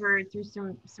discovered through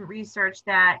some research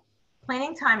that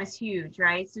planning time is huge,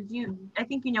 right? So I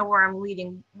think you know where I'm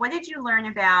leading. What did you learn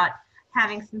about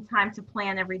having some time to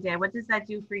plan every day? What does that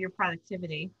do for your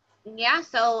productivity? Yeah,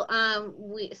 so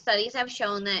studies have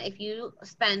shown that if you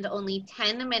spend only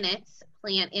 10 minutes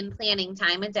in planning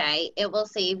time a day, it will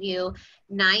save you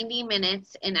 90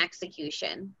 minutes in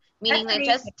execution. Meaning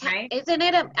That's that amazing, right? isn't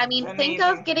it? I mean, think of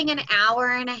Amazing. getting an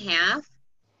hour and a half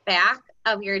back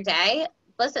of your day.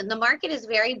 Listen, the market is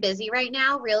very busy right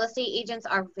now. Real estate agents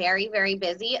are very, very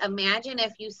busy. Imagine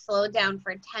if you slowed down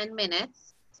for 10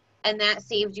 minutes and that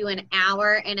saved you an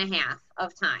hour and a half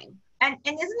of time. And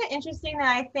isn't it interesting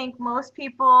that I think most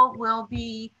people will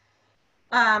be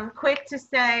quick to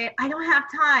say, I don't have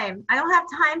time. I don't have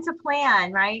time to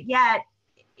plan, right? Yet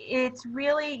it's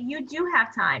really, you do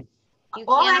have time. You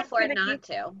All can't afford activities, not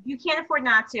to. you can't afford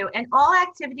not to. And all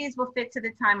activities will fit to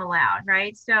the time allowed,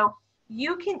 right? So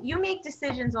you make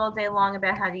decisions all day long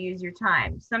about how to use your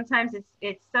time. Sometimes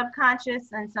it's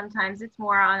subconscious and sometimes it's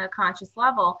more on a conscious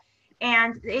level.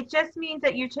 And it just means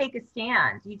that you take a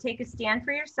stand. You take a stand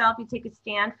for yourself. You take a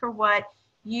stand for what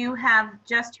you have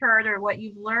just heard or what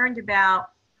you've learned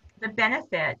about the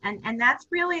benefit. And that's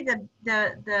really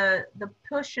the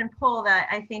push and pull that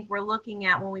I think we're looking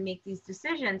at when we make these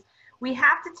decisions. We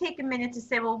have to take a minute to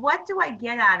say, well, what do I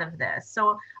get out of this?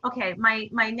 So, okay, my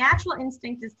natural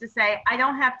instinct is to say, I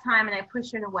don't have time, and I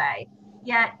push it away.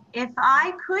 Yet, if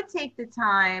I could take the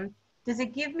time, does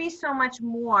it give me so much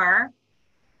more?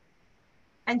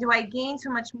 And do I gain so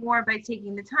much more by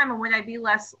taking the time? And would I be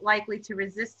less likely to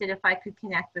resist it if I could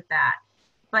connect with that?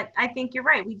 But I think you're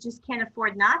right. We just can't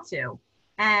afford not to.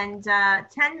 And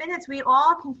 10 minutes, we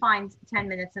all can find 10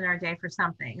 minutes in our day for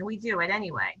something, and we do it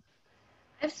anyway.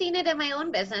 I've seen it in my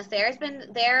own business.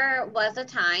 There was a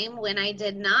time when I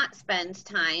did not spend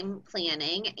time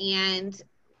planning, and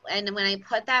when I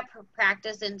put that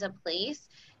practice into place,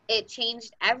 it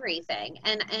changed everything.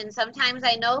 And sometimes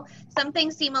I know some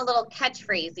things seem a little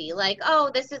catchphrasy, like,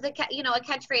 oh, this is a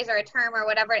catchphrase or a term or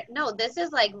whatever. No, this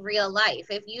is like real life.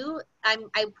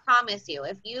 I promise you,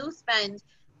 if you spend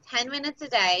 10 minutes a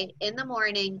day in the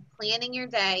morning planning your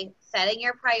day, setting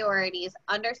your priorities,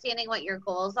 understanding what your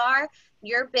goals are,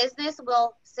 your business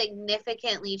will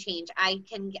significantly change.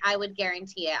 I would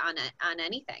guarantee it on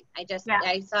anything. I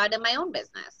saw it in my own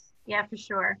business. Yeah, for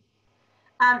sure.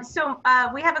 So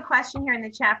we have a question here in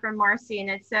the chat from Marcy, and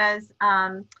it says,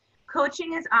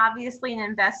 coaching is obviously an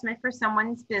investment for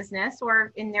someone's business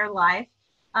or in their life.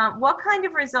 What kind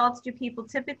of results do people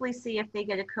typically see if they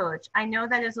get a coach? I know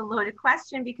that is a loaded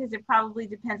question because it probably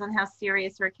depends on how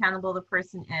serious or accountable the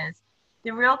person is.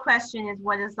 The real question is,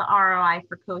 what is the ROI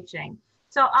for coaching?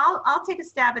 So I'll take a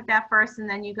stab at that first, and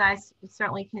then you guys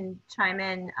certainly can chime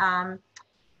in.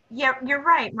 Yeah, you're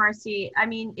right, Marcy. I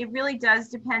mean, it really does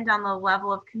depend on the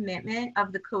level of commitment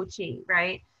of the coachee,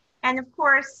 right? And of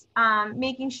course,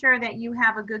 making sure that you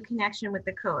have a good connection with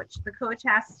the coach. The coach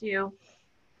has to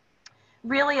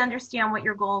really understand what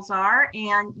your goals are,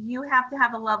 and you have to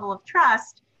have a level of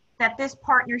trust that this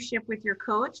partnership with your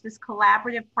coach, this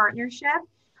collaborative partnership,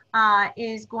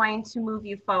 is going to move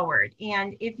you forward.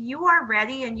 And if you are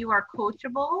ready and you are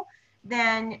coachable,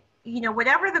 then, you know,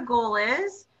 whatever the goal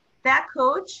is, that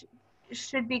coach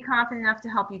should be confident enough to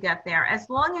help you get there, as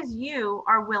long as you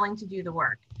are willing to do the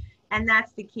work. And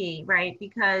that's the key, right?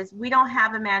 Because we don't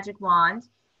have a magic wand.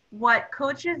 What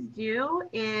coaches do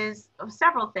is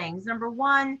several things. Number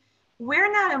one,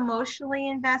 we're not emotionally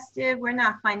invested, we're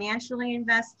not financially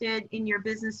invested in your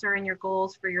business or in your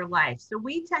goals for your life. So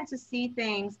we tend to see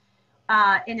things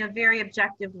in a very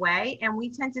objective way, and we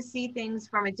tend to see things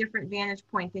from a different vantage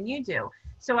point than you do.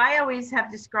 So I always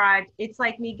have described, it's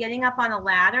like me getting up on a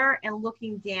ladder and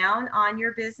looking down on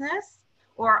your business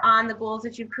or on the goals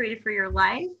that you've created for your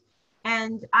life.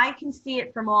 And I can see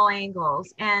it from all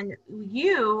angles, and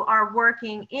you are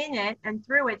working in it and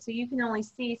through it, so you can only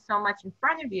see so much in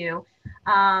front of you,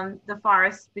 the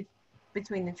forest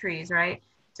between the trees, right?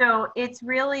 So it's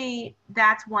really,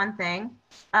 that's one thing.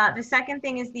 The second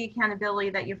thing is the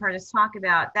accountability that you've heard us talk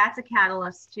about. That's a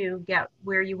catalyst to get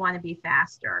where you want to be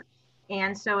faster.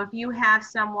 And so if you have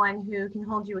someone who can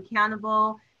hold you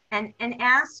accountable and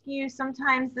ask you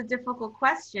sometimes the difficult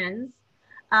questions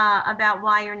about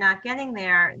why you're not getting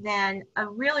there, then a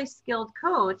really skilled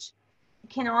coach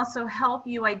can also help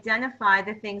you identify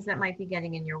the things that might be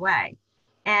getting in your way.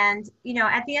 And, you know,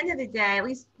 at the end of the day, at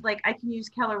least like I can use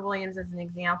Keller Williams as an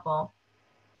example.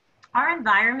 Our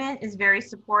environment is very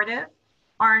supportive.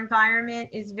 Our environment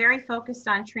is very focused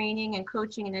on training and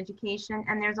coaching and education.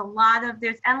 And there's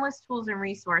endless tools and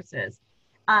resources.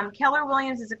 Keller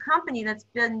Williams is a company that's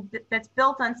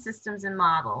built on systems and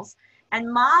models.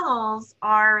 And models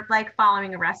are like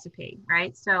following a recipe,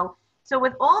 right? So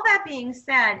with all that being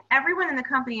said, everyone in the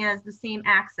company has the same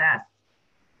access.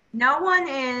 No one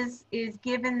is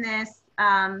given this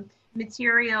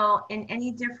material in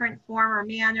any different form or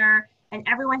manner, and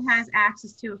everyone has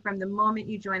access to it from the moment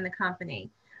you join the company.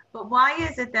 But why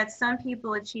is it that some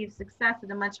people achieve success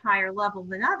at a much higher level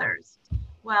than others?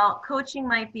 Well, coaching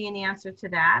might be an answer to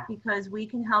that, because we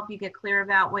can help you get clear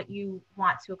about what you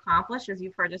want to accomplish, as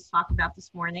you've heard us talk about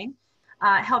this morning,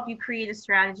 help you create a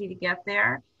strategy to get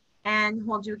there, and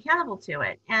hold you accountable to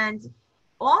it. And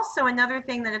also another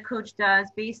thing that a coach does,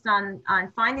 based on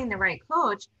finding the right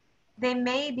coach, they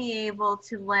may be able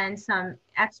to lend some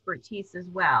expertise as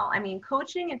well. I mean,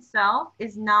 coaching itself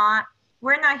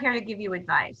we're not here to give you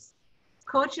advice.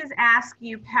 Coaches ask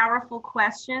you powerful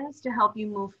questions to help you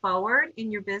move forward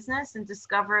in your business and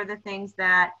discover the things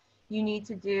that you need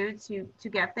to do to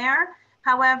get there.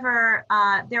 However,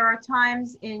 there are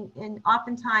times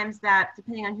oftentimes that,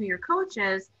 depending on who your coach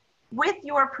is, with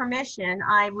your permission,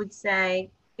 I would say,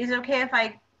 is it okay if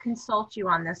I consult you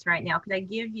on this right now? Could I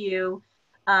give you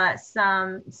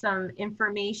some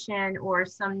information or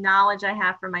some knowledge I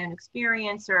have from my own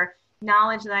experience, or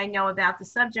knowledge that I know about the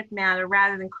subject matter?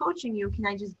 Rather than coaching you, can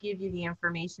I just give you the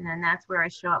information? And that's where I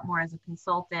show up more as a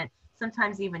consultant,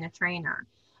 sometimes even a trainer.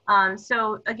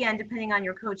 So again, depending on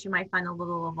your coach, you might find a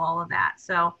little of all of that.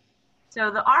 So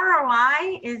the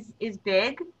ROI is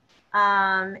big.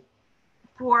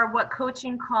 For what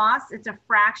coaching costs, it's a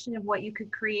fraction of what you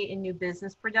could create in new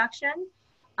business production.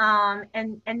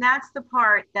 And that's the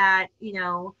part that, you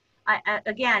know,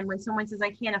 again, when someone says,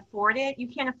 I can't afford it, you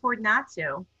can't afford not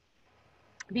to.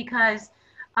 Because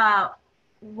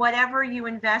whatever you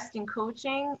invest in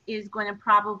coaching is going to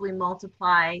probably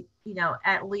multiply, you know,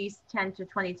 at least 10 to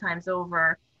 20 times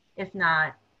over, if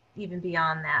not even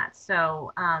beyond that.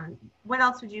 So what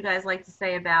else would you guys like to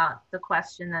say about the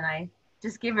question that I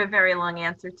just gave a very long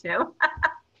answer to?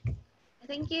 I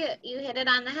think you hit it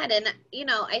on the head. And, you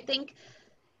know, I think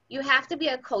you have to be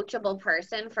a coachable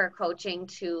person for coaching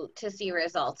to see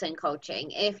results in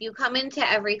coaching. If you come into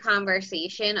every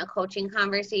conversation, a coaching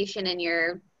conversation, and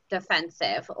you're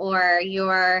defensive, or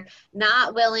you're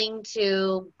not willing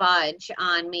to budge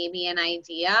on maybe an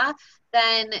idea,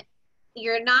 then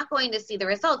you're not going to see the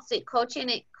results.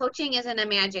 Coaching isn't a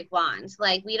magic wand.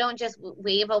 Like, we don't just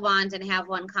wave a wand and have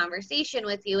one conversation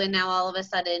with you and now all of a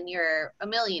sudden you're a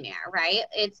millionaire, right?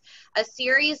 It's a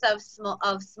series of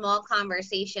small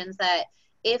conversations that,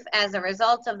 if as a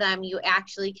result of them you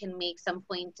actually can make some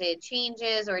pointed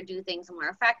changes or do things more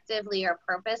effectively or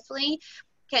purposefully,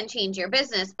 can change your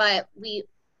business. But we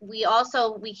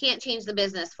can't change the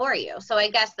business for you. So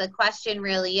I guess the question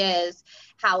really is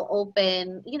how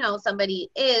open, you know,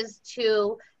 somebody is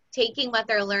to taking what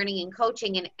they're learning in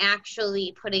coaching and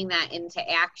actually putting that into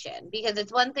action. Because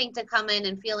it's one thing to come in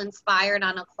and feel inspired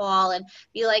on a call and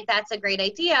be like, that's a great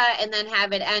idea, and then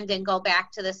have it end and go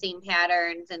back to the same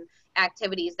patterns and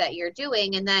activities that you're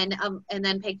doing, and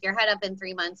then pick your head up in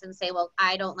 3 months and say, well,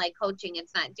 I don't like coaching,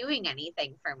 it's not doing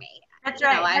anything for me. That's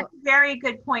right. That's a very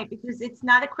good point, because it's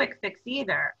not a quick fix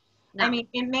either. No. I mean,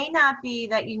 it may not be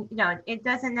that you know, it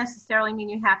doesn't necessarily mean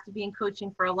you have to be in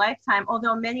coaching for a lifetime,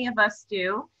 although many of us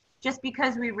do, just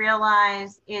because we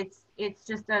realize it's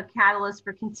just a catalyst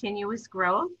for continuous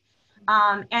growth.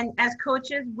 And as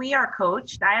coaches, we are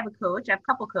coached. I have a coach, I have a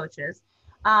couple coaches.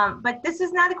 But this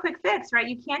is not a quick fix, right?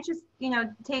 You can't just, you know,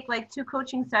 take like 2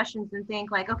 coaching sessions and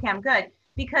think like, okay, I'm good,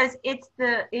 because it's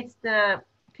the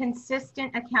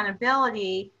consistent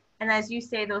accountability. And as you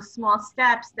say, those small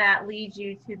steps that lead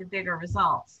you to the bigger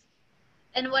results.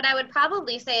 And what I would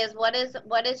probably say is, what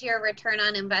is your return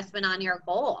on investment on your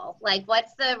goal? Like,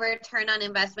 what's the return on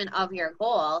investment of your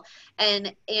goal?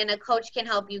 And a coach can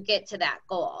help you get to that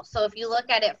goal. So if you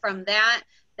look at it from that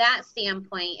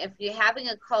standpoint, if you're having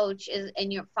a coach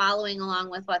and you're following along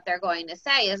with what they're going to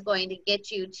say is going to get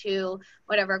you to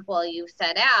whatever goal you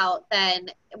set out, then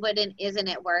isn't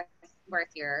it worth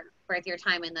your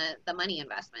time and the money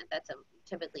investment that's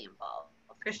typically involved?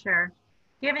 For sure.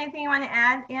 Do you have anything you want to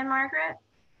add, Ann-Margret?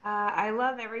 I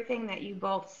love everything that you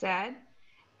both said.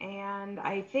 And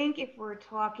I think if we're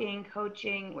talking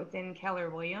coaching within Keller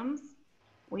Williams,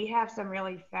 we have some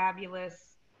really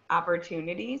fabulous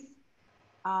opportunities,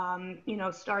 you know,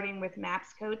 starting with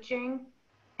MAPS coaching.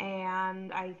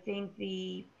 And I think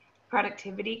the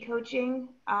productivity coaching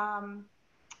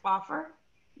offer,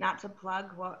 not to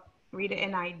plug what Rita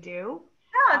and I do.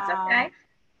 Oh, it's okay.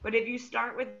 But if you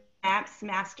start with MAPS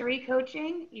Mastery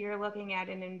Coaching, you're looking at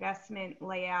an investment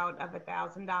layout of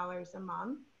 $1,000 a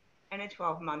month and a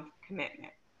 12-month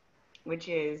commitment, which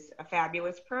is a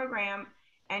fabulous program,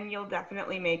 and you'll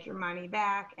definitely make your money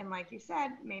back. And like you said,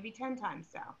 maybe 10 times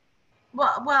so.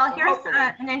 Well, here's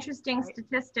an interesting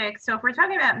statistic. So if we're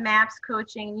talking about MAPS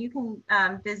coaching, you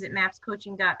can visit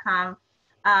mapscoaching.com.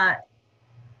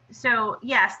 So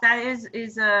yes, that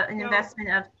is an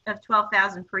investment of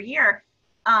 $12,000 per year.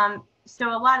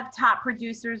 So a lot of top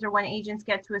producers, or when agents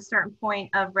get to a certain point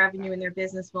of revenue in their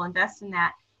business, will invest in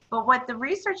that. But what the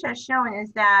research has shown is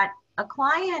that a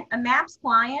MAPS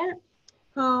client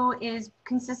who is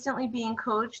consistently being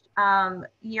coached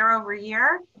year over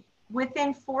year,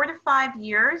 within 4 to 5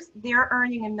 years, they're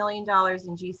earning $1 million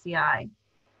in GCI.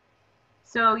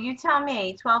 So you tell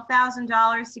me,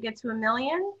 $12,000 to get to $1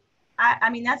 million?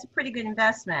 I mean, that's a pretty good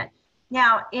investment.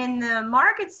 Now, in the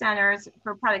market centers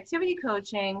for productivity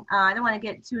coaching, I don't want to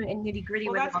get too nitty gritty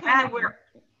with that's all that.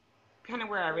 kind of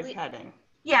where I was heading.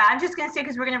 Yeah, I'm just going to say,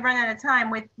 because we're going to run out of time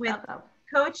with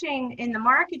coaching in the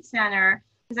market center,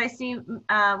 because I see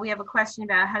we have a question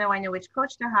about how do I know which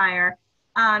coach to hire.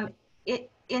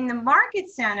 In the market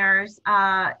centers,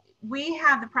 we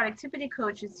have the productivity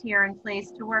coaches here in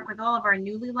place to work with all of our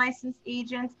newly licensed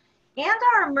agents and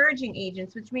our emerging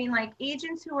agents, which mean like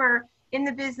agents who are in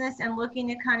the business and looking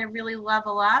to kind of really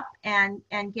level up and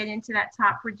get into that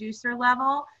top producer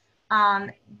level.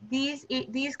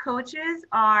 These coaches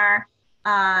are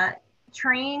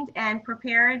trained and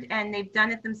prepared, and they've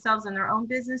done it themselves in their own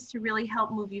business to really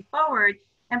help move you forward.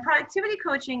 And productivity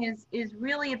coaching is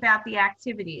really about the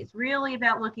activities, really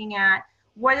about looking at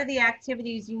what are the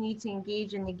activities you need to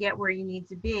engage in to get where you need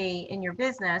to be in your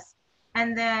business.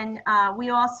 And then we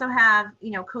also have,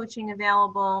 you know, coaching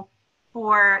available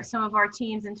for some of our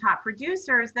teams and top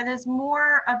producers that is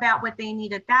more about what they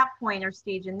need at that point or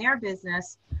stage in their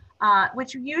business,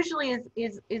 which usually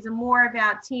is more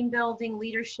about team building,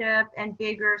 leadership, and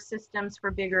bigger systems for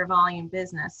bigger volume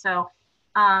business. So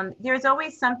there's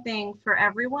always something for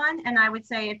everyone. And I would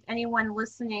say if anyone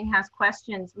listening has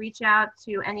questions, reach out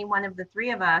to any one of the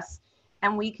 3 of us,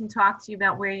 and we can talk to you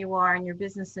about where you are in your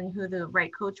business and who the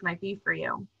right coach might be for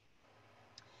you.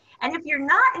 And if you're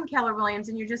not in Keller Williams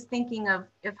and you're just thinking of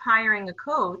hiring a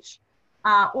coach,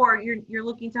 or you're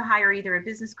looking to hire either a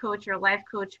business coach or a life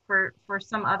coach for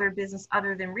some other business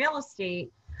other than real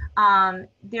estate,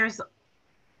 there's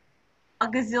a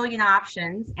gazillion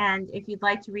options. And if you'd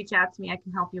like to reach out to me, I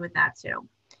can help you with that too.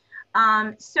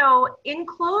 So in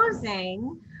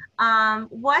closing,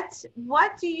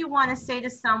 what do you want to say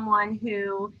to someone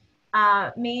who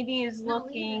maybe is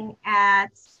looking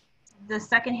at the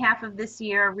second half of this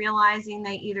year, realizing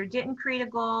they either didn't create a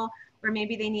goal or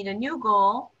maybe they need a new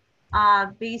goal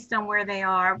based on where they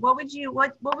are? What would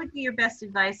be your best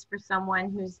advice for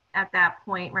someone who's at that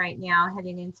point right now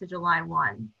heading into July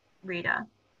 1, Rita?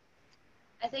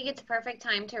 I think it's a perfect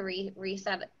time to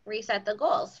reset the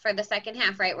goals for the second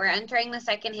half, right? We're entering the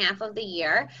second half of the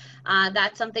year.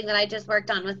 That's something that I just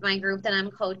worked on with my group that I'm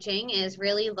coaching, is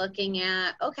really looking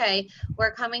at, okay,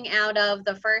 we're coming out of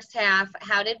the first half.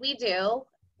 How did we do?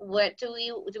 What do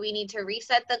we need to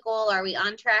reset the goal? Are we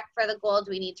on track for the goal? Do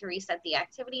we need to reset the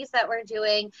activities that we're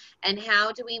doing? And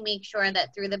how do we make sure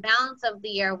that through the balance of the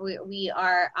year, we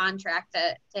are on track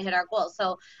to hit our goals?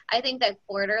 So I think that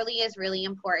quarterly is really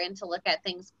important, to look at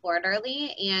things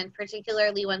quarterly, and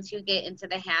particularly once you get into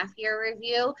the half year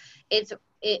review, it's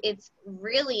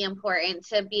really important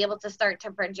to be able to start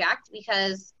to project,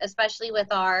 because especially with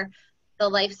the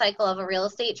life cycle of a real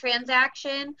estate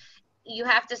transaction, you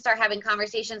have to start having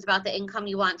conversations about the income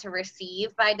you want to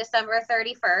receive by December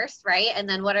 31st, right? And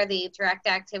then what are the direct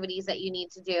activities that you need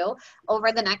to do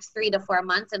over the next 3 to 4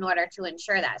 months in order to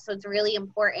ensure that. So it's really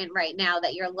important right now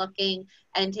that you're looking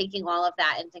and taking all of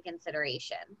that into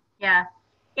consideration. Yeah.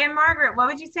 And Margaret, what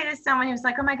would you say to someone who's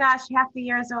like, oh my gosh, half the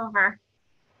year is over?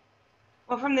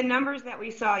 Well, from the numbers that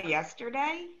we saw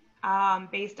yesterday,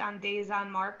 based on days on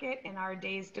market and our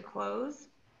days to close,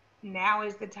 now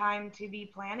is the time to be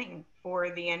planning for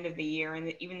the end of the year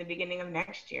and even the beginning of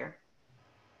next year.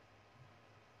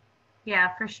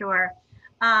 Yeah, for sure.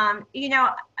 If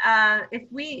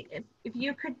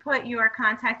you could put your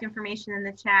contact information in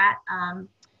the chat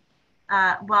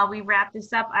while we wrap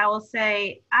this up, I will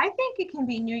say, I think it can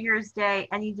be New Year's Day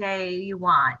any day you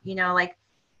want. Like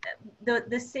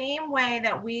the same way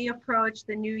that we approach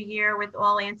the new year with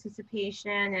all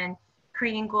anticipation and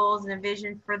creating goals and a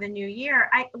vision for the new year,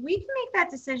 we can make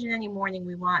that decision any morning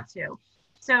we want to.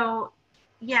 So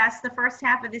yes, the first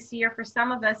half of this year for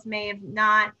some of us may have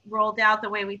not rolled out the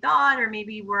way we thought, or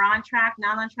maybe we're on track,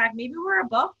 not on track, maybe we're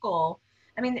above goal.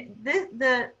 I mean,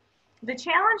 the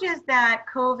challenges that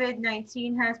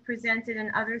COVID-19 has presented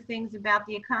and other things about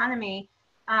the economy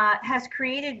has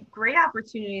created great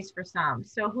opportunities for some.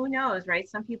 So who knows, right?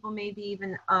 Some people may be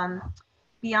even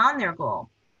beyond their goal.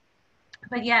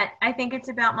 But yet, I think it's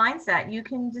about mindset. You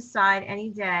can decide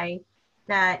any day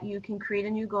that you can create a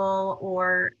new goal,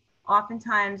 or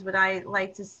oftentimes what I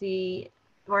like to see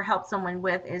or help someone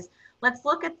with is, let's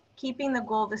look at keeping the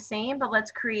goal the same, but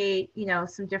let's create,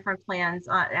 some different plans,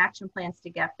 action plans to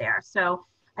get there. So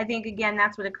I think, again,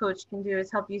 that's what a coach can do,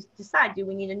 is help you decide, do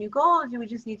we need a new goal, or do we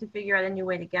just need to figure out a new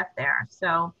way to get there?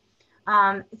 So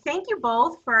thank you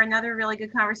both for another really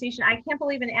good conversation. I can't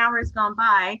believe an hour has gone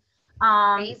by.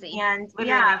 Crazy. And Literally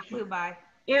yeah, flew by.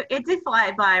 It did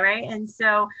fly by, right? And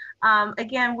so,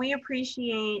 again, we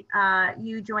appreciate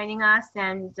you joining us,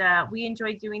 and we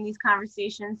enjoyed doing these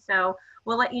conversations. So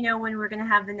we'll let you know when we're going to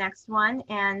have the next one.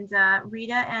 And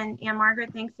Rita and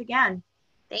Margaret, thanks again.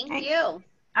 Thank you.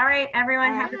 All right,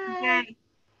 everyone, have a good day.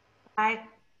 Bye.